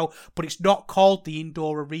don't know, but it's not called the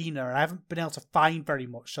Indoor Arena, and I haven't been able to find very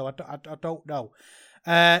much, so I don't know.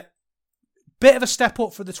 Bit of a step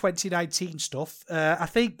up for the 2019 stuff. I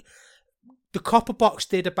think the Copper Box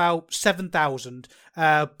did about 7,000,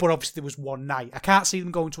 but obviously there was one night. I can't see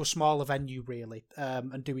them going to a smaller venue, really,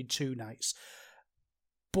 and doing 2 nights.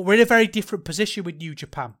 But we're in a very different position with New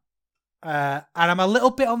Japan. And I'm a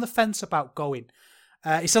little bit on the fence about going.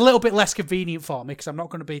 It's a little bit less convenient for me because I'm not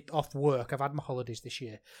going to be off work. I've had my holidays this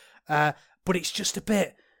year. But it's just a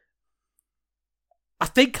bit... I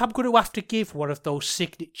think I'm going to have to give one of those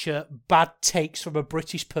signature bad takes from a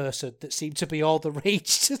British person that seem to be all the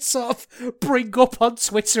rage to sort of bring up on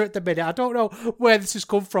Twitter at the minute. I don't know where this has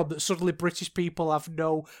come from, that suddenly British people have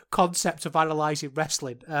no concept of analysing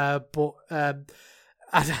wrestling. But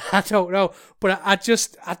I don't know. But I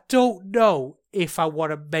don't know if I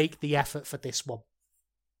want to make the effort for this one.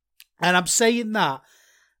 And I'm saying that,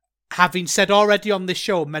 having said already on this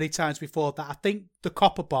show many times before, that I think the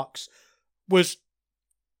Copper Box was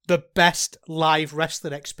the best live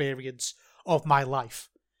wrestling experience of my life.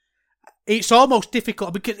 It's almost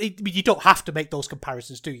difficult because you don't have to make those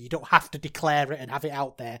comparisons, do you? You don't have to declare it and have it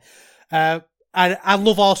out there. And I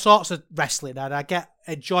love all sorts of wrestling, and I get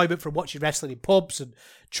enjoyment from watching wrestling in pubs and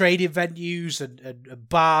training venues and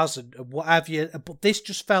bars and what have you. But this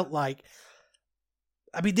just felt like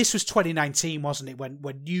I mean, this was 2019, wasn't it?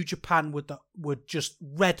 When New Japan were just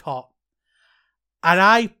red hot. And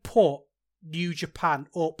I put New Japan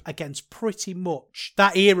up against pretty much,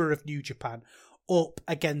 that era of New Japan, up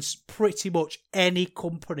against pretty much any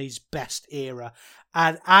company's best era.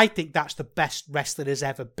 And I think that's the best wrestling has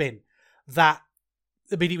ever been.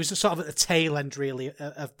 It was sort of at the tail end, really,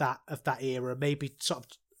 of that era, maybe sort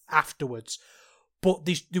of afterwards. But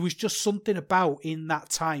there was just something about, in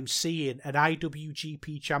that time, seeing an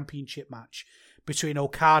IWGP Championship match between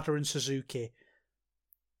Okada and Suzuki.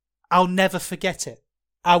 I'll never forget it.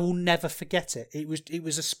 I will never forget it. It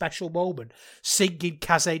was a special moment. Singing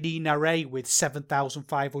Kaze ni Nare with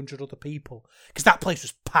 7,500 other people. Because that place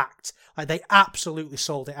was packed. Like, they absolutely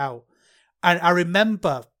sold it out. And I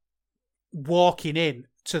remember walking in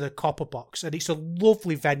to the Copper Box, and it's a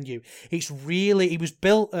lovely venue. It was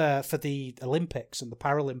built for the Olympics and the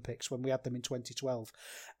Paralympics when we had them in 2012.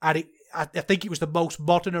 And I think it was the most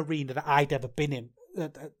modern arena that I'd ever been in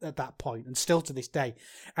at that point, and still to this day.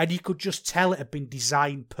 And you could just tell it had been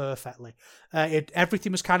designed perfectly.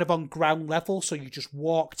 Everything was kind of on ground level, so you just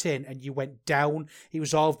walked in and you went down. It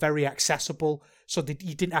was all very accessible, so that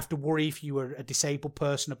you didn't have to worry if you were a disabled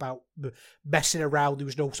person about messing around. There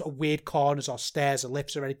was no sort of weird corners or stairs or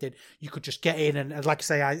lifts or anything. You could just get in, and like I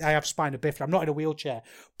say, I have spina bifida. I'm not in a wheelchair,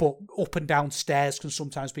 but up and down stairs can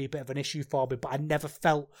sometimes be a bit of an issue for me, but I never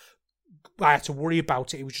felt I had to worry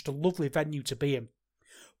about it. It was just a lovely venue to be in.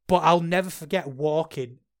 But I'll never forget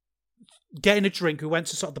walking, getting a drink. We went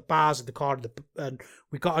to sort of the bars in the corner, and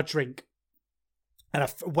we got a drink. And I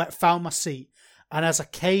found my seat. And as I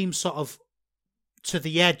came sort of to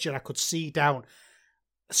the edge and I could see down,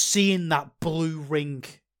 seeing that blue ring,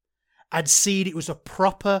 and seeing it was a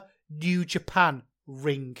proper New Japan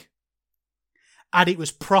ring. And it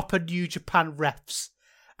was proper New Japan refs.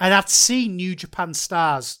 And I'd seen New Japan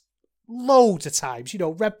stars loads of times,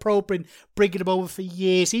 Red Pro bringing him over for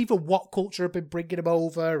years. Even What Culture have been bringing him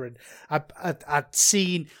over, and I'd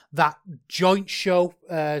seen that joint show,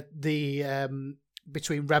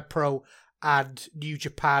 between Red Pro and New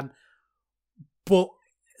Japan. But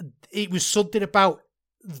it was something about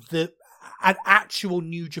an actual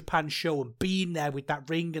New Japan show, and being there with that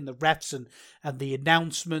ring and the refs and the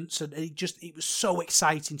announcements, and it was so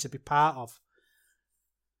exciting to be part of.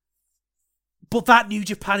 But that New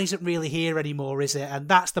Japan isn't really here anymore, is it? And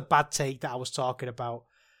that's the bad take that I was talking about.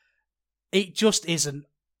 It just isn't.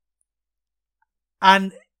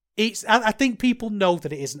 And I think people know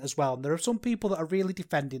that it isn't as well. And there are some people that are really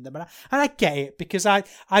defending them. And I get it, because I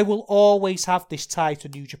will always have this tie to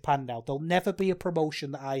New Japan now. There'll never be a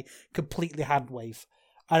promotion that I completely handwave.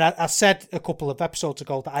 And I said a couple of episodes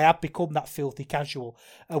ago that I have become that filthy casual,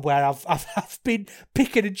 where I've been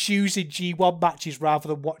picking and choosing G1 matches rather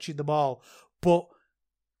than watching them all. But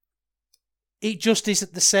it just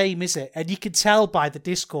isn't the same, is it? And you can tell by the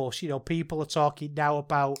discourse, people are talking now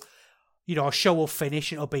about, a show will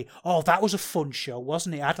finish and it'll be, oh, that was a fun show,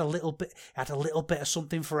 wasn't it? It had a little bit of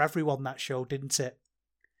something for everyone, that show, didn't it?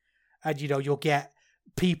 And, you'll get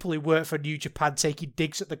people who work for New Japan taking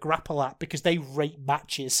digs at the Grapple app because they rate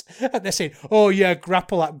matches. And they're saying, oh, yeah,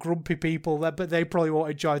 Grapple app, grumpy people, but they probably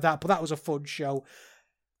won't enjoy that. But that was a fun show.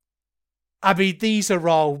 I mean, these are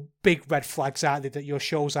all big red flags, aren't they, that your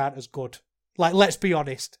shows aren't as good? Like, let's be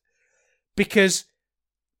honest. Because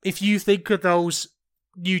if you think of those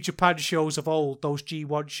New Japan shows of old, those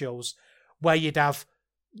G1 shows, where you'd have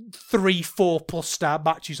 3-4 plus star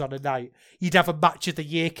matches on a night, you'd have a match of the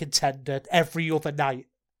year contender every other night.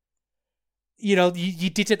 You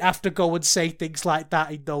didn't have to go and say things like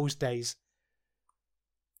that in those days.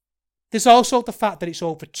 There's also the fact that it's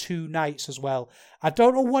over 2 nights as well. I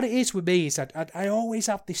don't know what it is with me. I always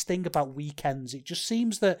have this thing about weekends. It just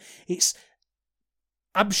seems that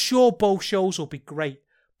I'm sure both shows will be great,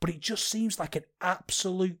 but it just seems like an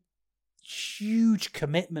absolute huge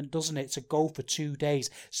commitment, doesn't it, to go for 2 days,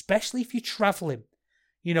 especially if you're travelling.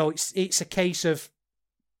 It's a case of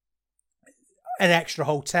an extra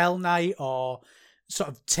hotel night, or sort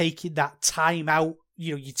of taking that time out.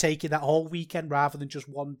 You're taking that whole weekend rather than just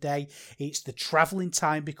one day. It's the travelling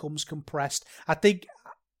time becomes compressed. I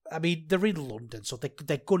mean, they're in London, so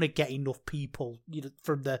they're going to get enough people,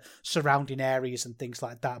 from the surrounding areas and things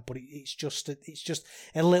like that. But it's just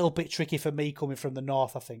a little bit tricky for me coming from the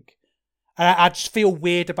north, I think. And I just feel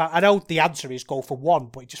weird about. I know the answer is go for one,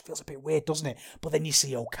 but it just feels a bit weird, doesn't it? But then you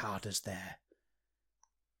see Okada's there.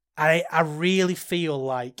 I really feel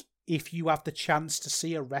like, if you have the chance to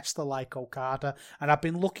see a wrestler like Okada, and I've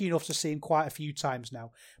been lucky enough to see him quite a few times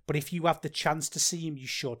now, but if you have the chance to see him, you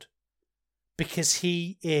should. Because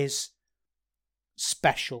he is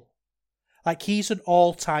special. Like, he's an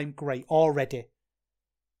all-time great already.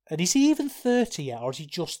 And is he even 30 yet, or is he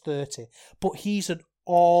just 30? But he's an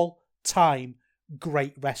all-time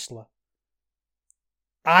great wrestler.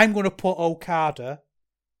 I'm going to put Okada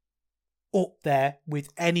up there with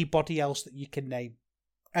anybody else that you can name.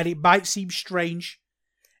 And it might seem strange.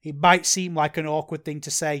 It might seem like an awkward thing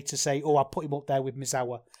to say, oh, I put him up there with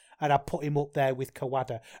Misawa, and I put him up there with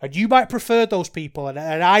Kawada. And you might prefer those people, and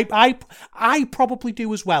I probably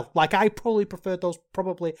do as well. Like, I probably prefer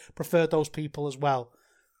those people as well.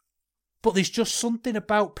 But there's just something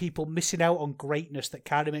about people missing out on greatness that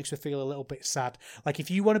kind of makes me feel a little bit sad. Like,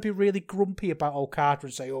 if you want to be really grumpy about Okada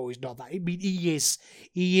and say, oh, he's not that. I mean, he is.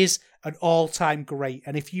 He is an all-time great.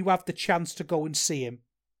 And if you have the chance to go and see him,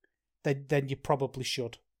 then you probably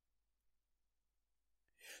should.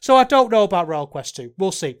 So I don't know about Royal Quest 2.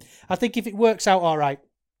 We'll see. I think if it works out all right,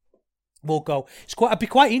 we'll go. I'd be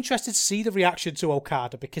quite interested to see the reaction to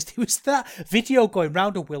Okada, because there was that video going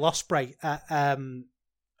round of Will Ospreay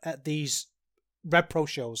at these Red Pro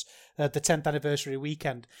shows, the 10th anniversary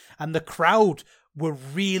weekend, and the crowd were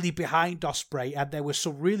really behind Ospreay, and there was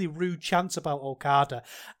some really rude chants about Okada.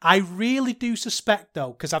 I really do suspect, though,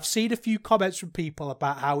 because I've seen a few comments from people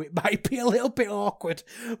about how it might be a little bit awkward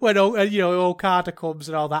when Okada comes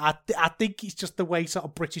and all that. I think it's just the way sort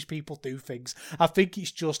of British people do things. I think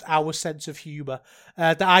it's just our sense of humour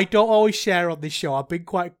that I don't always share on this show. I've been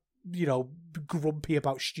quite, grumpy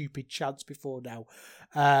about stupid chants before now.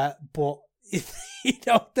 But I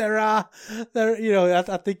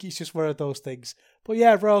think it's just one of those things. But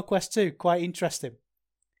yeah, Royal Quest 2, quite interesting.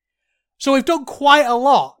 So we've done quite a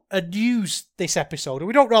lot of news this episode, and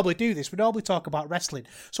we don't normally do this. We normally talk about wrestling.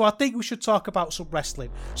 So I think we should talk about some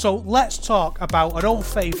wrestling. So let's talk about an old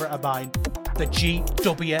favourite of mine, the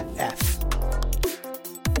GWF.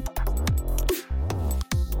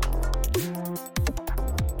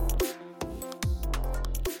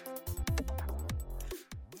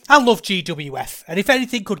 I love GWF, and if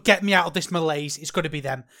anything could get me out of this malaise, it's going to be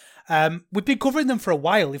them. We've been covering them for a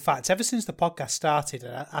while, in fact, ever since the podcast started,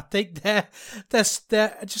 and I think they're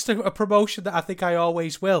just a promotion that I think I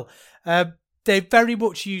always will. They very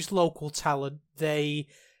much use local talent. They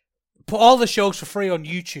put all the shows for free on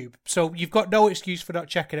YouTube, so you've got no excuse for not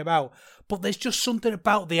checking them out. But there's just something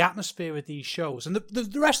about the atmosphere of these shows, and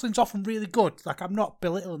the wrestling's often really good. Like, I'm not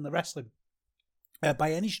belittling the wrestling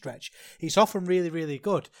by any stretch. It's often really, really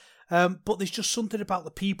good. But there's just something about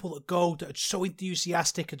the people that go that are so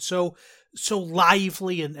enthusiastic and so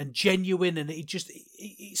lively and genuine. And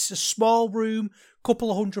it's a small room,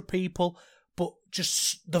 couple of hundred people, but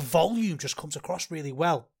just the volume just comes across really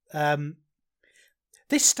well.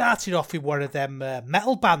 This started off with one of them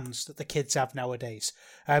metal bands that the kids have nowadays.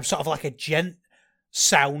 Sort of like a gent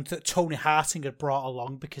sound that Tony Harting had brought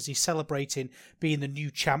along because he's celebrating being the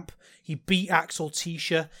new champ. He beat Axel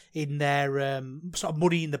Tisha in their sort of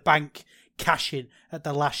Money in the Bank cash-in at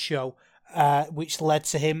the last show, which led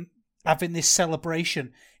to him having this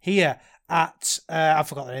celebration here at, I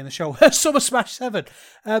forgot the name of the show, Summer Smash 7.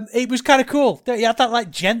 It was kind of cool. He had that like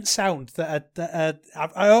gent sound that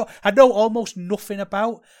I know almost nothing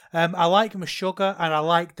about. I like Meshuggah, and I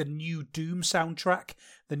like the new Doom soundtrack,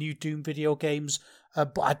 the new Doom video games.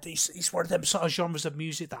 But it's one of them sort of genres of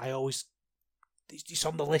music that it's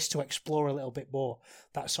on the list to explore a little bit more.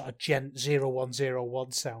 That sort of gent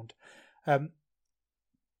 0101 sound.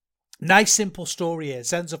 Nice simple story here.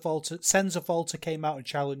 Senza Volta came out and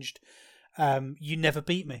challenged. You never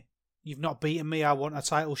beat me. You've not beaten me. I want a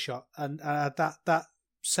title shot, and that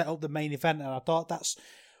set up the main event. And I thought that's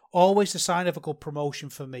always the sign of a good promotion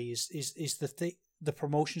for me. Is the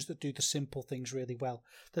promotions that do the simple things really well,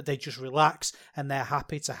 that they just relax and they're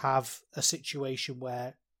happy to have a situation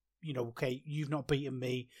where, okay, you've not beaten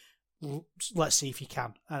me, let's see if you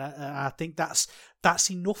can. And I think that's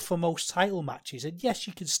enough for most title matches. And yes,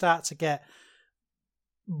 you can start to get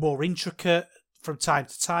more intricate from time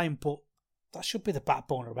to time, but that should be the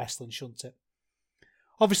backbone of wrestling, shouldn't it?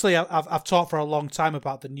 Obviously, I've talked for a long time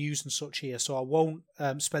about the news and such here, so I won't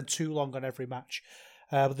spend too long on every match.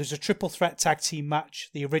 But there's a triple threat tag team match.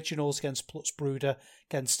 The Originals against Plutz Bruder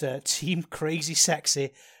against Team Crazy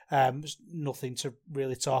Sexy. Nothing to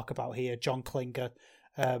really talk about here. John Klinger,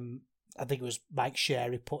 I think it was Mike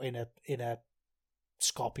Sherry put in a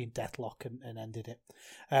Scorpion Deathlock and ended it.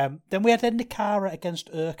 Then we had Endikara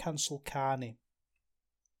against Erkan Sulkani.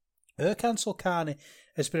 Erkan Sulkani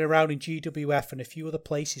has been around in GWF and a few other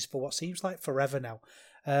places for what seems like forever now.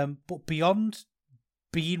 But beyond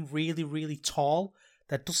being really, really tall,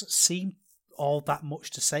 there doesn't seem all that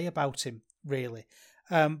much to say about him, really.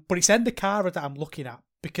 But it's Endikara that I'm looking at,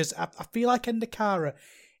 because I feel like Endikara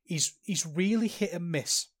is really hit and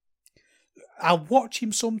miss. I'll watch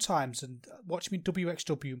him sometimes and watch him in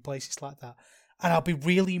WXW and places like that, and I'll be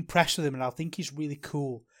really impressed with him and I'll think he's really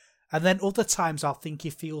cool. And then other times I'll think he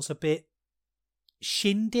feels a bit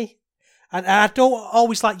shindy. And I don't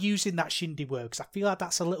always like using that shindy word because I feel like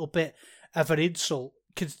that's a little bit of an insult.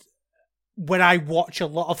 Because when I watch a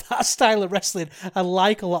lot of that style of wrestling, I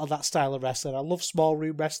like a lot of that style of wrestling. I love small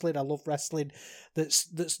room wrestling. I love wrestling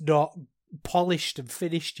that's not polished and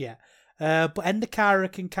finished yet. But Endakara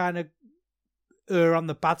can kind of err on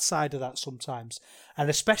the bad side of that sometimes. And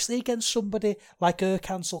especially against somebody like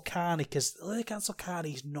Erkan Sulkani, because Erkan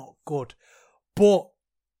Sulkani is not good. But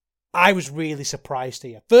I was really surprised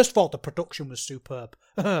here. First of all, the production was superb.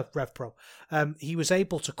 Rev Pro. He was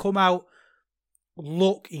able to come out,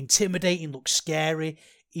 look intimidating, look scary.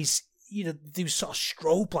 There was sort of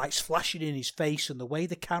strobe lights flashing in his face, and the way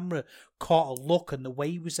the camera caught a look, and the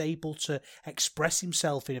way he was able to express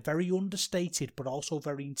himself in a very understated but also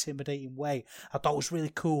very intimidating way, I thought was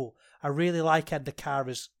really cool. I really like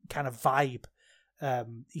Endakara's kind of vibe.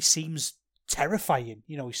 He seems terrifying.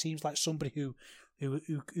 He seems like somebody who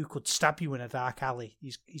could stab you in a dark alley.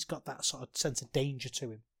 He's got that sort of sense of danger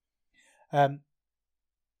to him.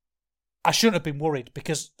 I shouldn't have been worried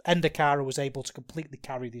because Endakara was able to completely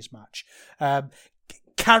carry this match.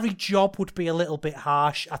 Carry job would be a little bit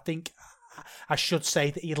harsh. I think I should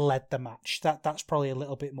say that he led the match. That's probably a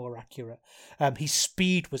little bit more accurate. His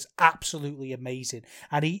speed was absolutely amazing,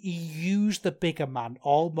 and he used the bigger man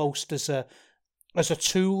almost as a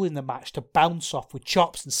tool in the match to bounce off with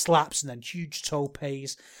chops and slaps and then huge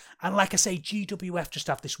topes. And like I say, GWF just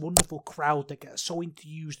have this wonderful crowd that gets so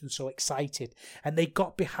enthused and so excited. And they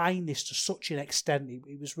got behind this to such an extent.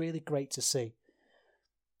 It was really great to see.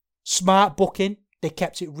 Smart booking. They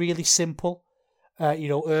kept it really simple.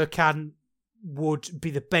 Erkan would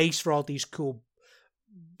be the base for all these cool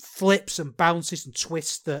flips and bounces and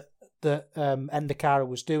twists that Endakara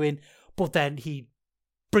was doing. But then he'd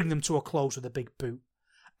bring them to a close with a big boot.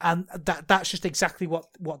 And that's just exactly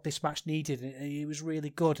what this match needed. And it was really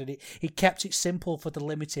good. And it kept it simple for the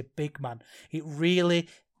limited big man. It really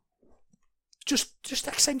just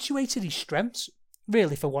accentuated his strengths,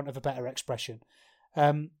 really, for want of a better expression.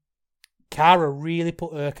 Kara really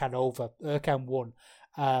put Erkan over. Erkan won.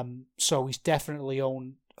 So he's definitely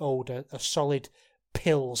owed a solid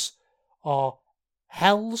pills or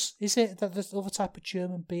Hells, is it? That's other type of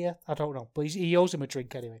German beer? I don't know. But he owes him a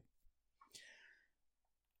drink anyway.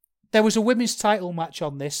 There was a women's title match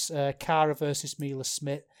on this, Kara versus Mila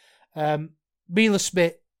Smith. Mila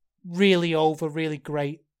Smith, really over, really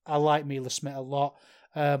great. I like Mila Smith a lot,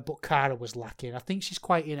 but Kara was lacking. I think she's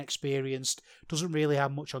quite inexperienced, doesn't really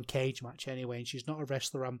have much on cage match anyway, and she's not a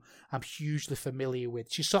wrestler I'm hugely familiar with.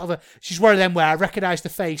 She's sort of she's one of them where I recognise the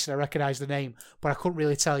face and I recognise the name, but I couldn't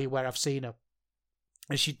really tell you where I've seen her.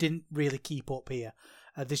 And she didn't really keep up here.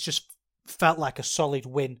 This just felt like a solid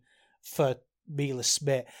win for Mila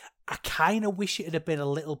Smith. I kind of wish it had been a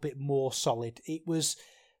little bit more solid. It was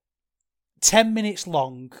 10 minutes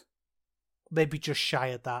long, maybe just shy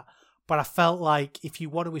of that. But I felt like if you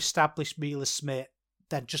want to establish Mila Smith,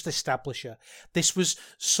 then just establish her. This was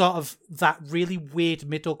sort of that really weird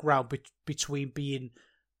middle ground between being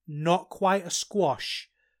not quite a squash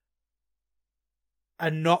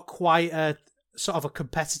and not quite a sort of a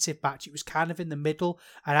competitive match. It was kind of in the middle.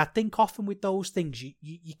 And I think often with those things,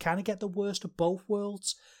 you kind of get the worst of both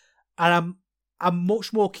worlds. And I'm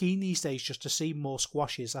much more keen these days just to see more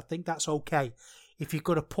squashes. I think that's okay if you're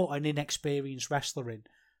going to put an inexperienced wrestler in.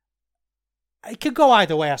 It can go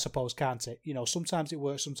either way, I suppose, can't it? Sometimes it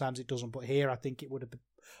works, sometimes it doesn't. But here, I think it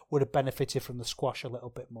would have benefited from the squash a little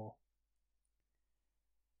bit more.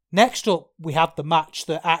 Next up, we have the match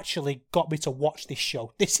that actually got me to watch this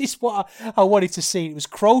show. This is what I wanted to see. It was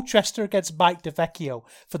Crowchester against Mike DeVecchio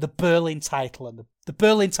for the Berlin title. And the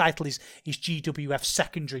Berlin title is GWF's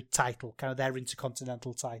secondary title, kind of their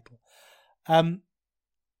intercontinental title.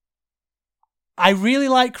 I really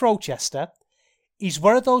like Crowchester. He's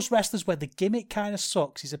one of those wrestlers where the gimmick kind of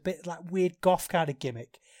sucks. He's a bit like weird goth kind of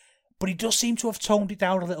gimmick. But he does seem to have toned it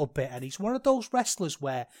down a little bit. And he's one of those wrestlers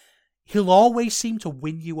where he'll always seem to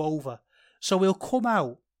win you over. So he'll come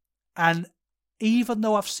out, and even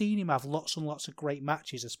though I've seen him have lots and lots of great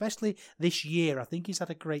matches, especially this year, I think he's had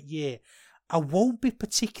a great year, I won't be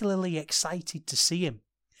particularly excited to see him.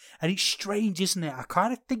 And it's strange, isn't it? I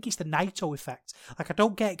kind of think it's the Naito effect. Like, I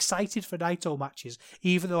don't get excited for Naito matches,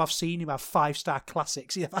 even though I've seen him have 5-star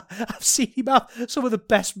classics. I've seen him have some of the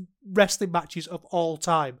best wrestling matches of all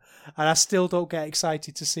time, and I still don't get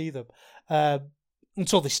excited to see them.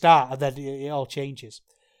 Until they start, and then it all changes.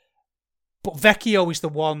 But Vecchio is the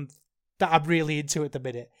one that I'm really into at the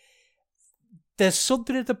minute. there's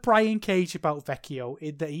something in the Brian Cage about Vecchio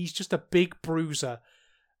in that he's just a big bruiser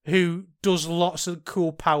who does lots of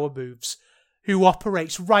cool power moves, who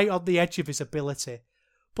operates right on the edge of his ability.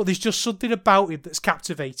 But there's just something about him that's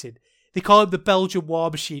captivating. They call him the Belgian War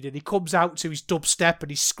Machine, and he comes out to his dubstep and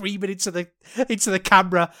he's screaming into the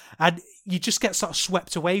camera, and you just get sort of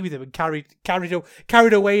swept away with him and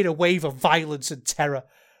carried away in a wave of violence and terror.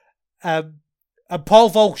 And Paul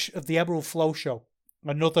Volsch of the Emerald Flow Show,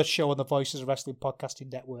 another show on the Voices of Wrestling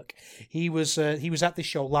podcasting network, he was at this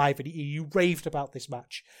show live, and he raved about this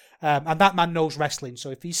match. And that man knows wrestling, so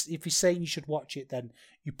if he's saying you should watch it, then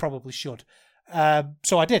you probably should.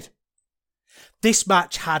 So I did. This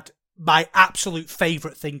match had my absolute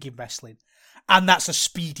favourite thing in wrestling, and that's a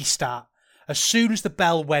speedy start. As soon as the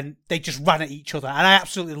bell went, they just ran at each other, and I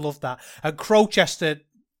absolutely loved that. And Crowchester,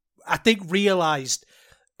 I think, realised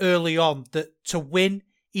early on that to win,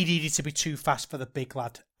 he needed to be too fast for the big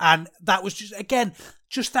lad. And that was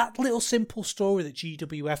just that little simple story that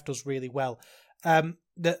GWF does really well.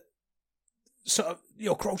 That sort of,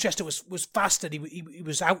 Crowchester was fast, and he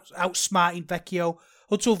was outsmarting Vecchio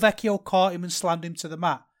until Vecchio caught him and slammed him to the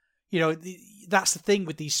mat. That's the thing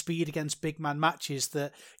with these speed against big man matches,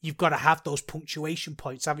 that you've got to have those punctuation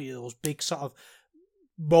points, haven't you? Those big sort of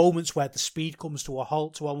moments where the speed comes to a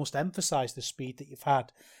halt to almost emphasise the speed that you've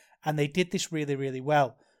had. And they did this really, really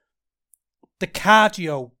well. The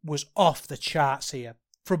cardio was off the charts here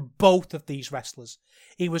from both of these wrestlers.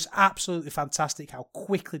 It was absolutely fantastic how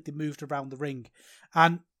quickly they moved around the ring.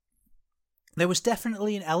 And there was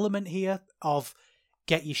definitely an element here of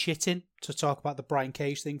get your shit in, to talk about the Brian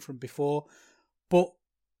Cage thing from before. But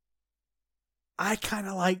I kind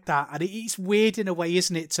of like that. And it's weird in a way,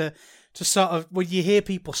 isn't it, to sort of, when you hear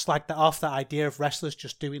people slag that off, that idea of wrestlers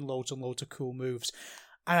just doing loads and loads of cool moves.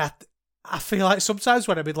 And I feel like sometimes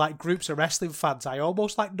when I'm in like groups of wrestling fans, I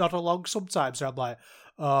almost like nod along sometimes. I'm like,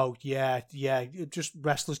 oh yeah, just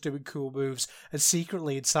wrestlers doing cool moves. And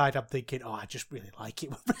secretly inside I'm thinking, oh, I just really like it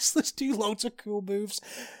when wrestlers do loads of cool moves.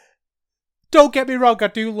 Don't get me wrong, I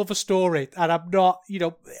do love a story, and I'm not,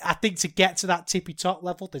 I think to get to that tippy top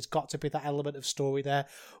level, there's got to be that element of story there.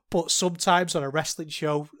 But sometimes on a wrestling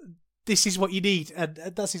show, this is what you need, and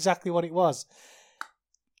that's exactly what it was.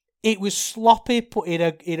 It was sloppy, but in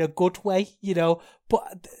a good way,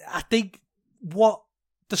 But I think what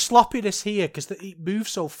the sloppiness here, because it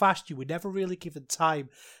moves so fast, you were never really given time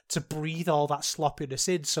to breathe all that sloppiness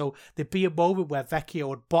in. So there'd be a moment where Vecchio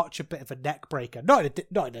would botch a bit of a neck breaker, not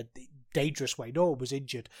in a dangerous way. No one was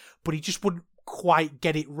injured, but he just wouldn't quite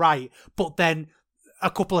get it right. But then a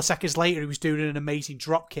couple of seconds later, he was doing an amazing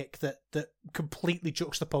drop kick that completely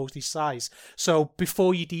juxtaposed his size. So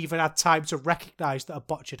before you'd even had time to recognise that a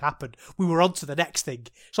botch had happened, we were on to the next thing.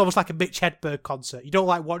 It's almost like a Mitch Hedberg concert. You don't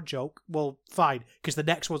like one joke? Well, fine, because the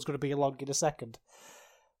next one's going to be along in a second.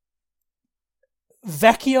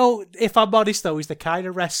 Vecchio, if I'm honest though, is the kind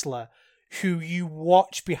of wrestler who you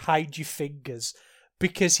watch behind your fingers,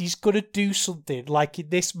 because he's going to do something, like in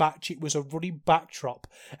this match, it was a running backdrop,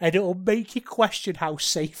 and it'll make you question how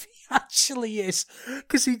safe he actually is,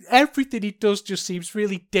 because everything he does just seems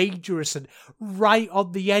really dangerous and right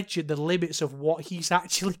on the edge and the limits of what he's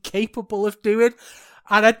actually capable of doing.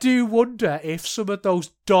 And I do wonder if some of those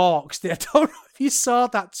dorks, I don't know if you saw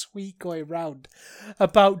that tweet going around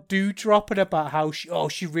about Doudrop and about how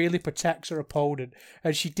she really protects her opponent,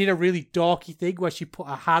 and she did a really dorky thing where she put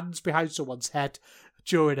her hands behind someone's head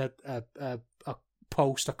during a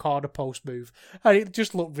corner post move, and it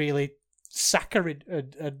just looked really saccharine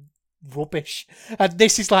and rubbish. And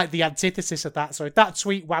this is like the antithesis of that. So if that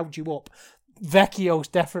tweet wound you up, Vecchio's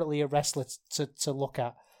definitely a wrestler to look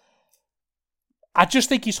at. I just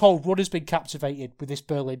think his whole run has been captivated with this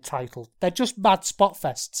Berlin title. They're just mad spot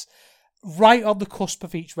fests, right on the cusp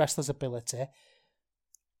of each wrestler's ability.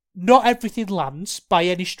 Not everything lands by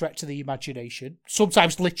any stretch of the imagination,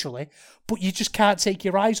 sometimes literally, but you just can't take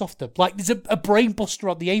your eyes off them. Like, there's a brain buster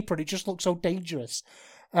on the apron, it just looks so dangerous.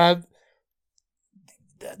 The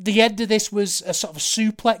end of this was a sort of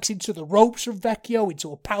suplex into the ropes from Vecchio,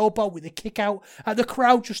 into a powerbomb with a kick out, and the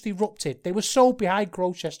crowd just erupted. They were so behind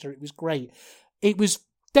Crowchester, it was great. It was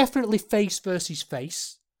definitely face versus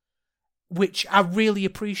face, which I really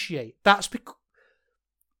appreciate. That's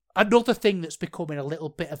another thing that's becoming a little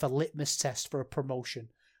bit of a litmus test for a promotion.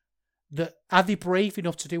 That are they brave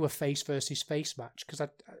enough to do a face versus face match? Because I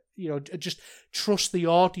just trust the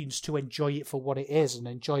audience to enjoy it for what it is and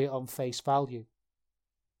enjoy it on face value.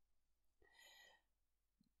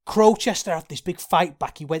 Crowchester had this big fight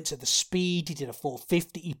back. He went to the speed. He did a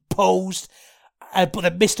 450. He posed, but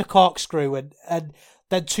then missed a corkscrew, and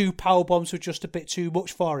then two power bombs were just a bit too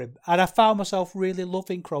much for him. And I found myself really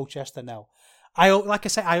loving Crowchester now. like I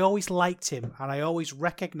say, I always liked him, and I always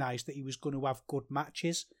recognised that he was going to have good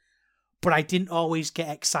matches, but I didn't always get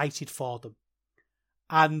excited for them.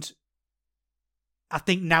 And I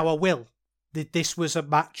think now I will. This was a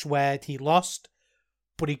match where he lost,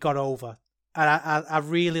 but he got over. And I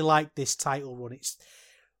really like this title run. It's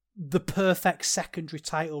the perfect secondary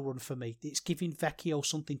title run for me. It's giving Vecchio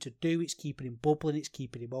something to do. It's keeping him bubbling. It's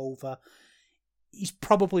keeping him over. He's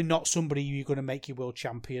probably not somebody you're going to make your world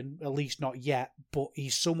champion, at least not yet, but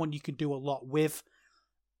he's someone you can do a lot with,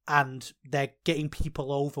 and they're getting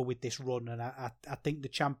people over with this run. And I think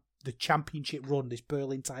the championship run, this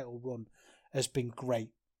Berlin title run, has been great.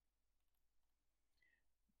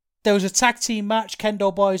 There was a tag team match,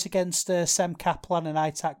 Kendo Boys against Sem Kaplan and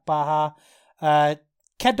Itak Baha.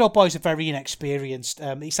 Kendo Boys are very inexperienced.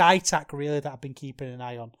 It's Itak really that I've been keeping an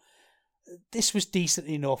eye on. This was decent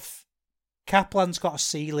enough. Kaplan's got a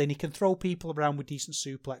ceiling. He can throw people around with decent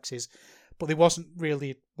suplexes, but there wasn't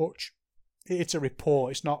really much. It's a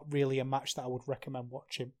report. It's not really a match that I would recommend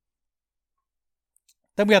watching.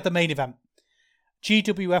 Then we had the main event.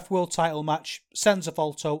 GWF World Title match. Senza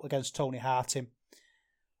Volto against Tony Harding.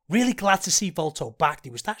 Really glad to see Volto back.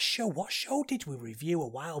 There was that show. What show did we review a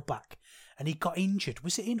while back? And he got injured.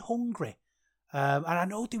 Was it in Hungary? And I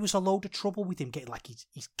know there was a load of trouble with him getting like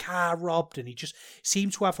his car robbed, and he just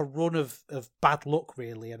seemed to have a run of bad luck,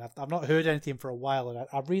 really. And I've not heard anything for a while, and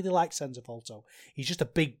I really like Senza Volto. He's just a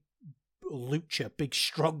big lucha, big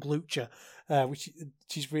strong lucha, which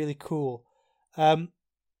is really cool.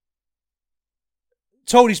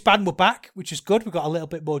 Tony's band were back, which is good. We got a little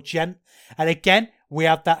bit more gent. And again, we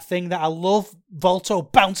had that thing that I love. Volto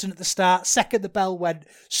bouncing at the start. Second the bell went.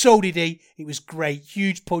 So did he. It was great.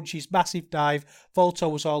 Huge punches, massive dive. Volto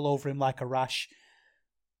was all over him like a rash.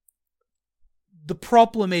 The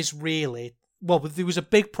problem is really... Well, there was a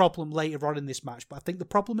big problem later on in this match, but I think the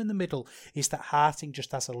problem in the middle is that Harding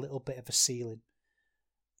just has a little bit of a ceiling.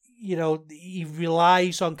 You know, he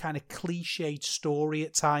relies on kind of cliched story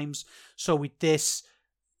at times. So with this,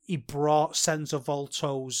 he brought Senza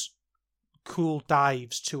Volto's cool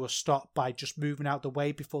dives to a stop by just moving out the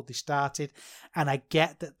way before they started. And I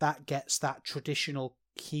get that gets that traditional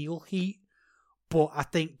heel heat. But I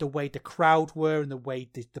think the way the crowd were and the way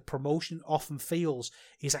the promotion often feels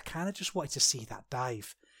is I kind of just wanted to see that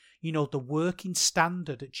dive. You know, the working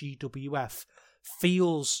standard at GWF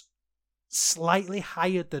feels slightly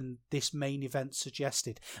higher than this main event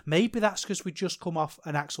suggested. Maybe that's because we just come off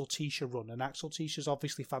an Axel Tisha run, and Axel Tisha's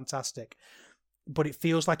obviously fantastic, but it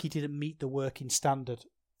feels like he didn't meet the working standard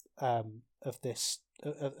of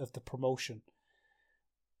the promotion.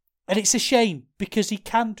 And it's a shame, because he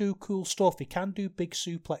can do cool stuff. He can do big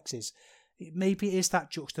suplexes. Maybe it is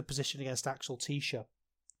that juxtaposition against Axel Tisha.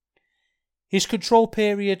 His control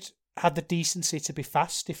period had the decency to be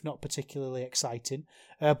fast, if not particularly exciting.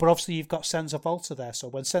 But obviously you've got Senza Volto there, so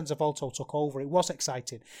when Senza Volto took over, it was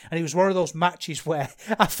exciting. And it was one of those matches where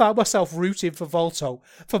I found myself rooting for Volto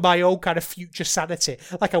for my own kind of future sanity.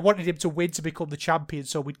 Like I wanted him to win to become the champion,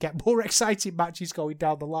 so we'd get more exciting matches going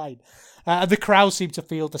down the line. And the crowd seemed to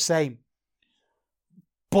feel the same.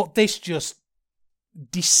 But this just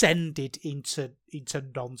descended into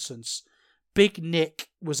nonsense. Big Nick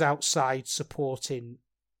was outside supporting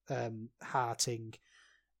Harding,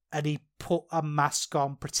 and he put a mask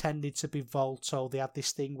on, pretended to be Volto. They had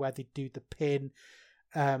this thing where they do the pin.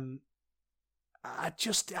 I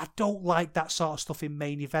don't like that sort of stuff in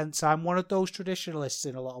main events. I'm one of those traditionalists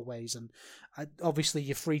in a lot of ways, and obviously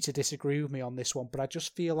you're free to disagree with me on this one, but I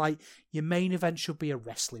just feel like your main event should be a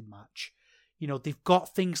wrestling match. You know, they've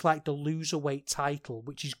got things like the Loserweight title,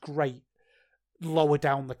 which is great, lower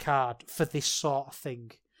down the card for this sort of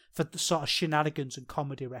thing, for the sort of shenanigans and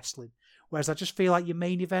comedy wrestling. Whereas I just feel like your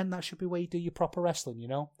main event, that should be where you do your proper wrestling, you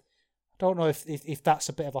know? I don't know if that's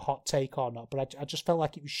a bit of a hot take or not, but I just felt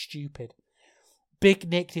like it was stupid. Big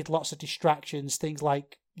Nick did lots of distractions, things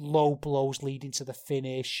like low blows leading to the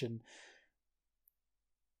finish, and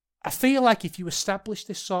I feel like if you establish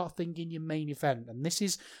this sort of thing in your main event, and this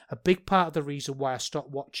is a big part of the reason why I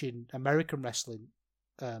stopped watching American wrestling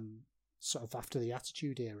sort of after the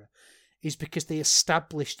Attitude Era, is because they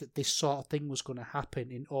established that this sort of thing was going to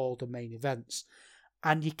happen in all the main events.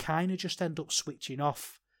 And you kind of just end up switching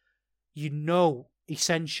off. You know,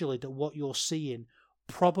 essentially, that what you're seeing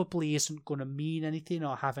probably isn't going to mean anything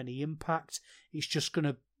or have any impact. It's just going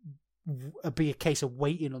to be a case of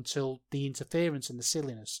waiting until the interference and the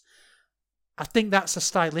silliness. I think that's a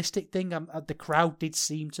stylistic thing. The crowd did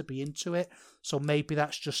seem to be into it, so maybe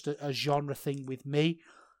that's just a genre thing with me.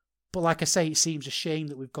 But like I say, it seems a shame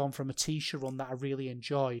that we've gone from a Tisha run that I really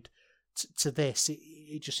enjoyed to this,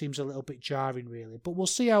 it just seems a little bit jarring, really. But we'll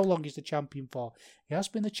see how long he's the champion for. He has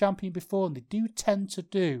been the champion before, and they do tend to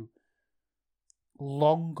do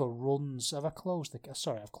longer runs. I've closed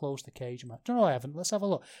the cage. No, I haven't. Let's have a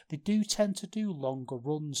look. They do tend to do longer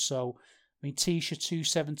runs. So, I mean, Tisha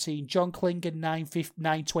 217, John Klinger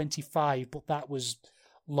 925, but that was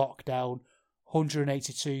lockdown.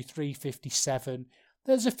 182, 357.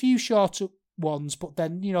 There's a few shorter ones, but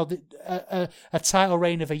then, you know, a title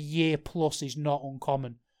reign of a year plus is not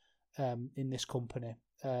uncommon in this company.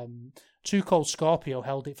 Too Cold Scorpio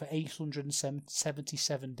held it for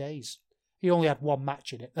 877 days. He only had one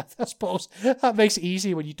match in it. I suppose that makes it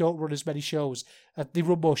easier when you don't run as many shows. They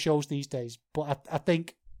run more shows these days. But I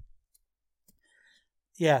think,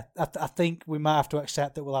 I think we might have to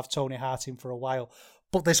accept that we'll have Tony Hart in for a while.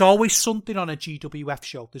 But there's always something on a GWF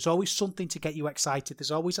show. There's always something to get you excited.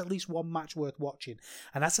 There's always at least one match worth watching.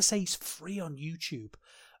 And as I say, it's free on YouTube.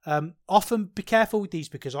 Often, be careful with these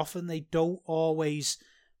because often they don't always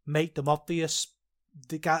make them obvious.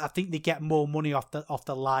 I think they get more money off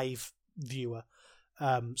the live viewer.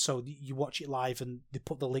 So you watch it live and they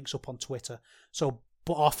put the links up on Twitter.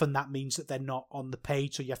 But often that means that they're not on the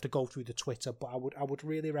page, so you have to go through the Twitter. But I would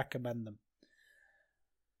really recommend them.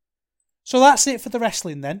 So that's it for the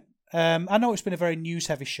wrestling then. I know it's been a very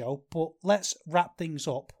news-heavy show, but let's wrap things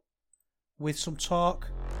up with some talk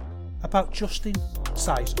about Justin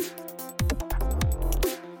Sizer.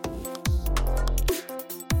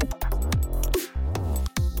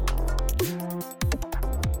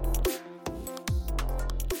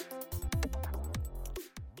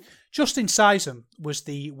 Justin Sizer was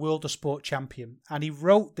the World of Sport champion, and he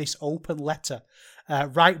wrote this open letter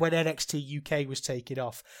right when NXT UK was taking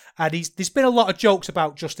off. And there's been a lot of jokes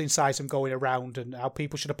about Justin Sizer going around and how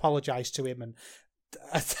people should apologise to him. And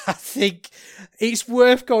I think it's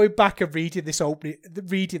worth going back and reading this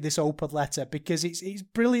open letter because it's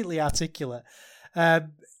brilliantly articulate.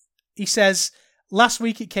 He says, last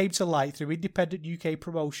week it came to light through independent UK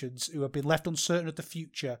promotions who have been left uncertain of the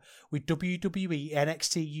future with WWE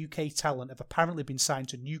NXT UK talent have apparently been signed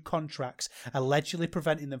to new contracts, allegedly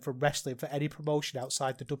preventing them from wrestling for any promotion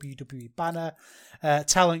outside the WWE banner.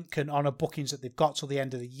 Talent can honour bookings that they've got till the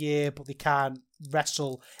end of the year, but they can't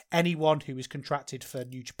wrestle anyone who is contracted for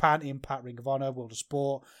New Japan, Impact, Ring of Honor, World of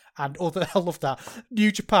Sport, and other. I love that.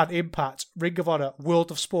 New Japan, Impact, Ring of Honor,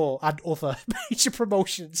 World of Sport, and other major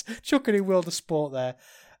promotions. Chucking in World of Sport there.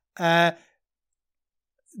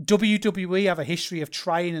 WWE have a history of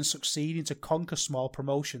trying and succeeding to conquer small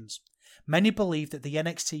promotions. Many believe that the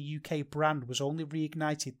NXT UK brand was only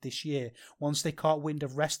reignited this year once they caught wind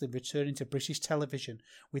of wrestling returning to British television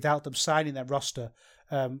without them signing their roster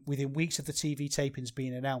within weeks of the TV tapings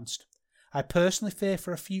being announced. I personally fear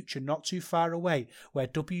for a future not too far away where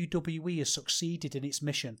WWE has succeeded in its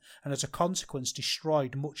mission and as a consequence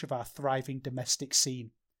destroyed much of our thriving domestic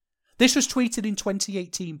scene. This was tweeted in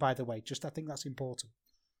 2018, by the way, I think that's important.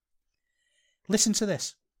 Listen to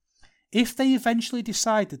this. If they eventually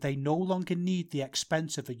decide that they no longer need the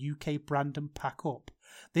expense of a UK brand and pack up,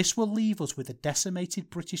 this will leave us with a decimated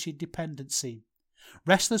British independent scene.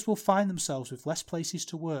 Wrestlers will find themselves with less places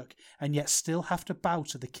to work and yet still have to bow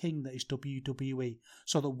to the king that is WWE,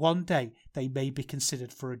 so that one day they may be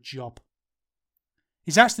considered for a job.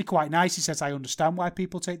 He's actually quite nice. He says, I understand why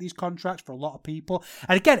people take these contracts for a lot of people.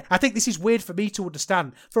 And again, I think this is weird for me to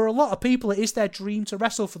understand. For a lot of people, it is their dream to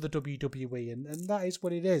wrestle for the WWE, and that is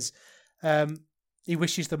what it is. He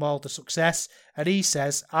wishes them all the success, and he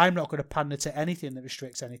says, I'm not going to pander to anything that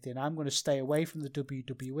restricts anything. I'm going to stay away from the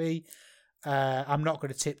WWE. I'm not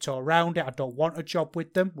going to tiptoe around it. I don't want a job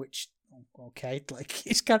with them, which, okay, like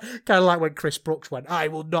it's kind of like when Chris Brooks went, I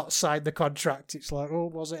will not sign the contract. It's like, oh,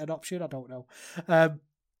 was it an option? I don't know.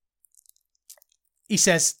 He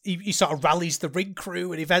says he sort of rallies the ring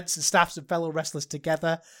crew and events and staffs and fellow wrestlers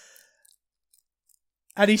together.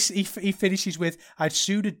 And he finishes with, I'd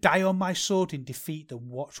sooner die on my sword in defeat than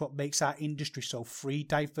watch what makes our industry so free,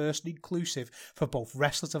 diverse and inclusive for both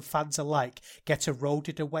wrestlers and fans alike get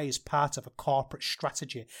eroded away as part of a corporate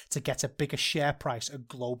strategy to get a bigger share price and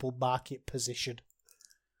global market position.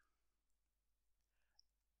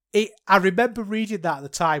 I remember reading that at the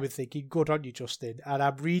time and thinking, good on you, Justin. And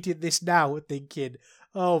I'm reading this now and thinking,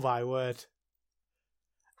 oh my word.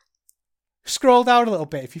 Scroll down a little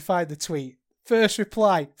bit if you find the tweet. First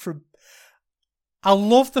reply from... I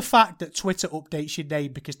love the fact that Twitter updates your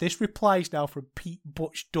name because this reply is now from Pete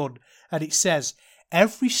Butch Dunn and it says,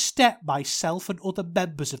 every step myself and other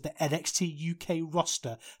members of the NXT UK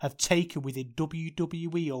roster have taken within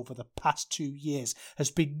WWE over the past 2 years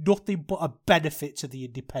has been nothing but a benefit to the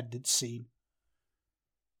independent scene.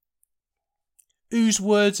 Whose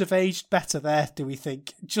words have aged better there, do we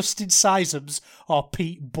think? Justin Sizems or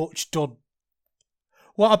Pete Butch Dunn?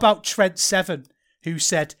 What about Trent Seven, who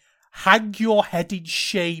said, "Hang your head in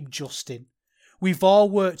shame, Justin. We've all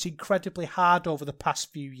worked incredibly hard over the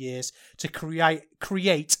past few years to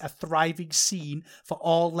create a thriving scene for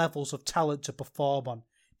all levels of talent to perform on.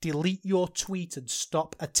 Delete your tweet and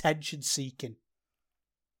stop attention seeking."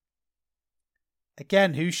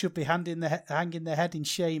 Again, who should be hanging their head in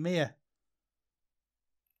shame here?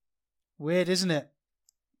 Weird, isn't it?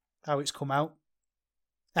 How it's come out.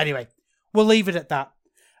 Anyway, we'll leave it at that.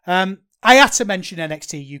 I had to mention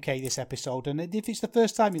NXT UK this episode, and if it's the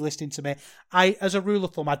first time you're listening to me, as a rule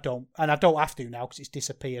of thumb, I don't, and I don't have to now because it's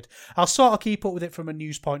disappeared. I'll sort of keep up with it from a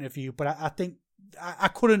news point of view, but I think I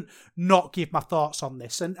couldn't not give my thoughts on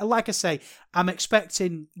this. And like I say, I'm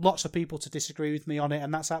expecting lots of people to disagree with me on it,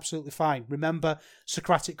 and that's absolutely fine. Remember,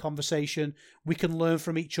 Socratic conversation, we can learn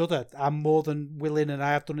from each other. I'm more than willing, and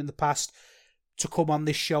I have done in the past, to come on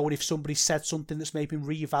this show, and if somebody said something that's made me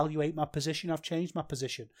reevaluate my position, I've changed my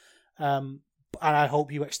position. And I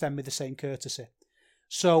hope you extend me the same courtesy.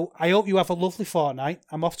 So I hope you have a lovely fortnight.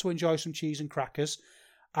 I'm off to enjoy some cheese and crackers.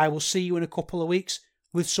 I will see you in a couple of weeks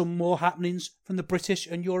with some more happenings from the British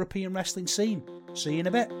and European wrestling scene. See you in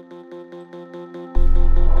a bit.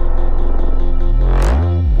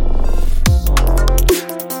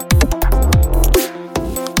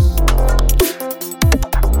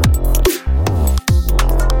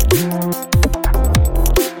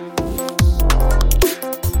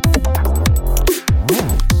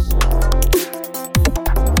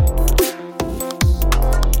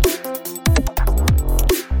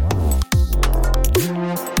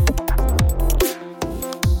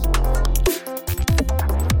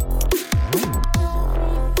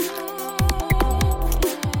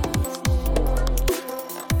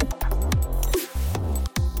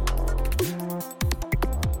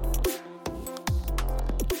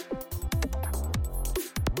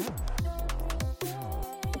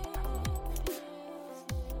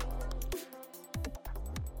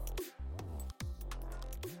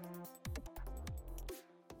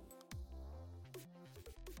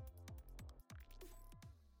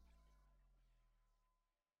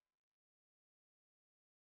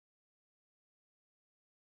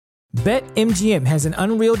 BetMGM has an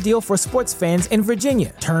unreal deal for sports fans in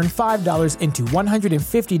Virginia. Turn $5 into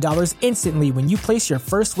 $150 instantly when you place your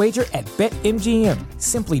first wager at BetMGM.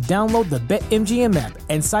 Simply download the BetMGM app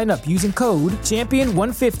and sign up using code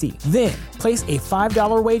Champion150. Then, place a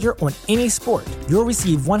 $5 wager on any sport. You'll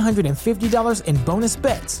receive $150 in bonus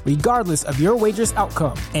bets, regardless of your wager's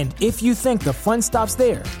outcome. And if you think the fun stops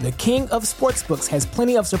there, the king of sportsbooks has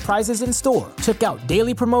plenty of surprises in store. Check out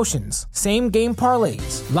daily promotions, same-game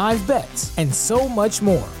parlays, live bets, and so much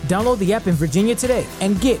more. Download the app in Virginia today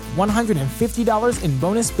and get $150 in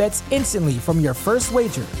bonus bets instantly from your first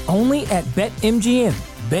wager. Only at BetMGM.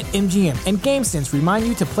 BetMGM and GameSense remind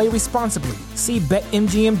you to play responsibly. See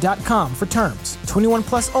BetMGM.com for terms. 21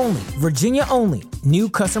 plus only. Virginia only. New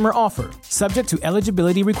customer offer. Subject to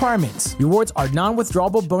eligibility requirements. Rewards are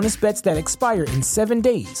non-withdrawable bonus bets that expire in 7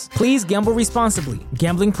 days. Please gamble responsibly.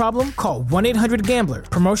 Gambling problem? Call 1-800-GAMBLER.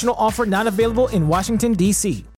 Promotional offer not available in Washington, D.C.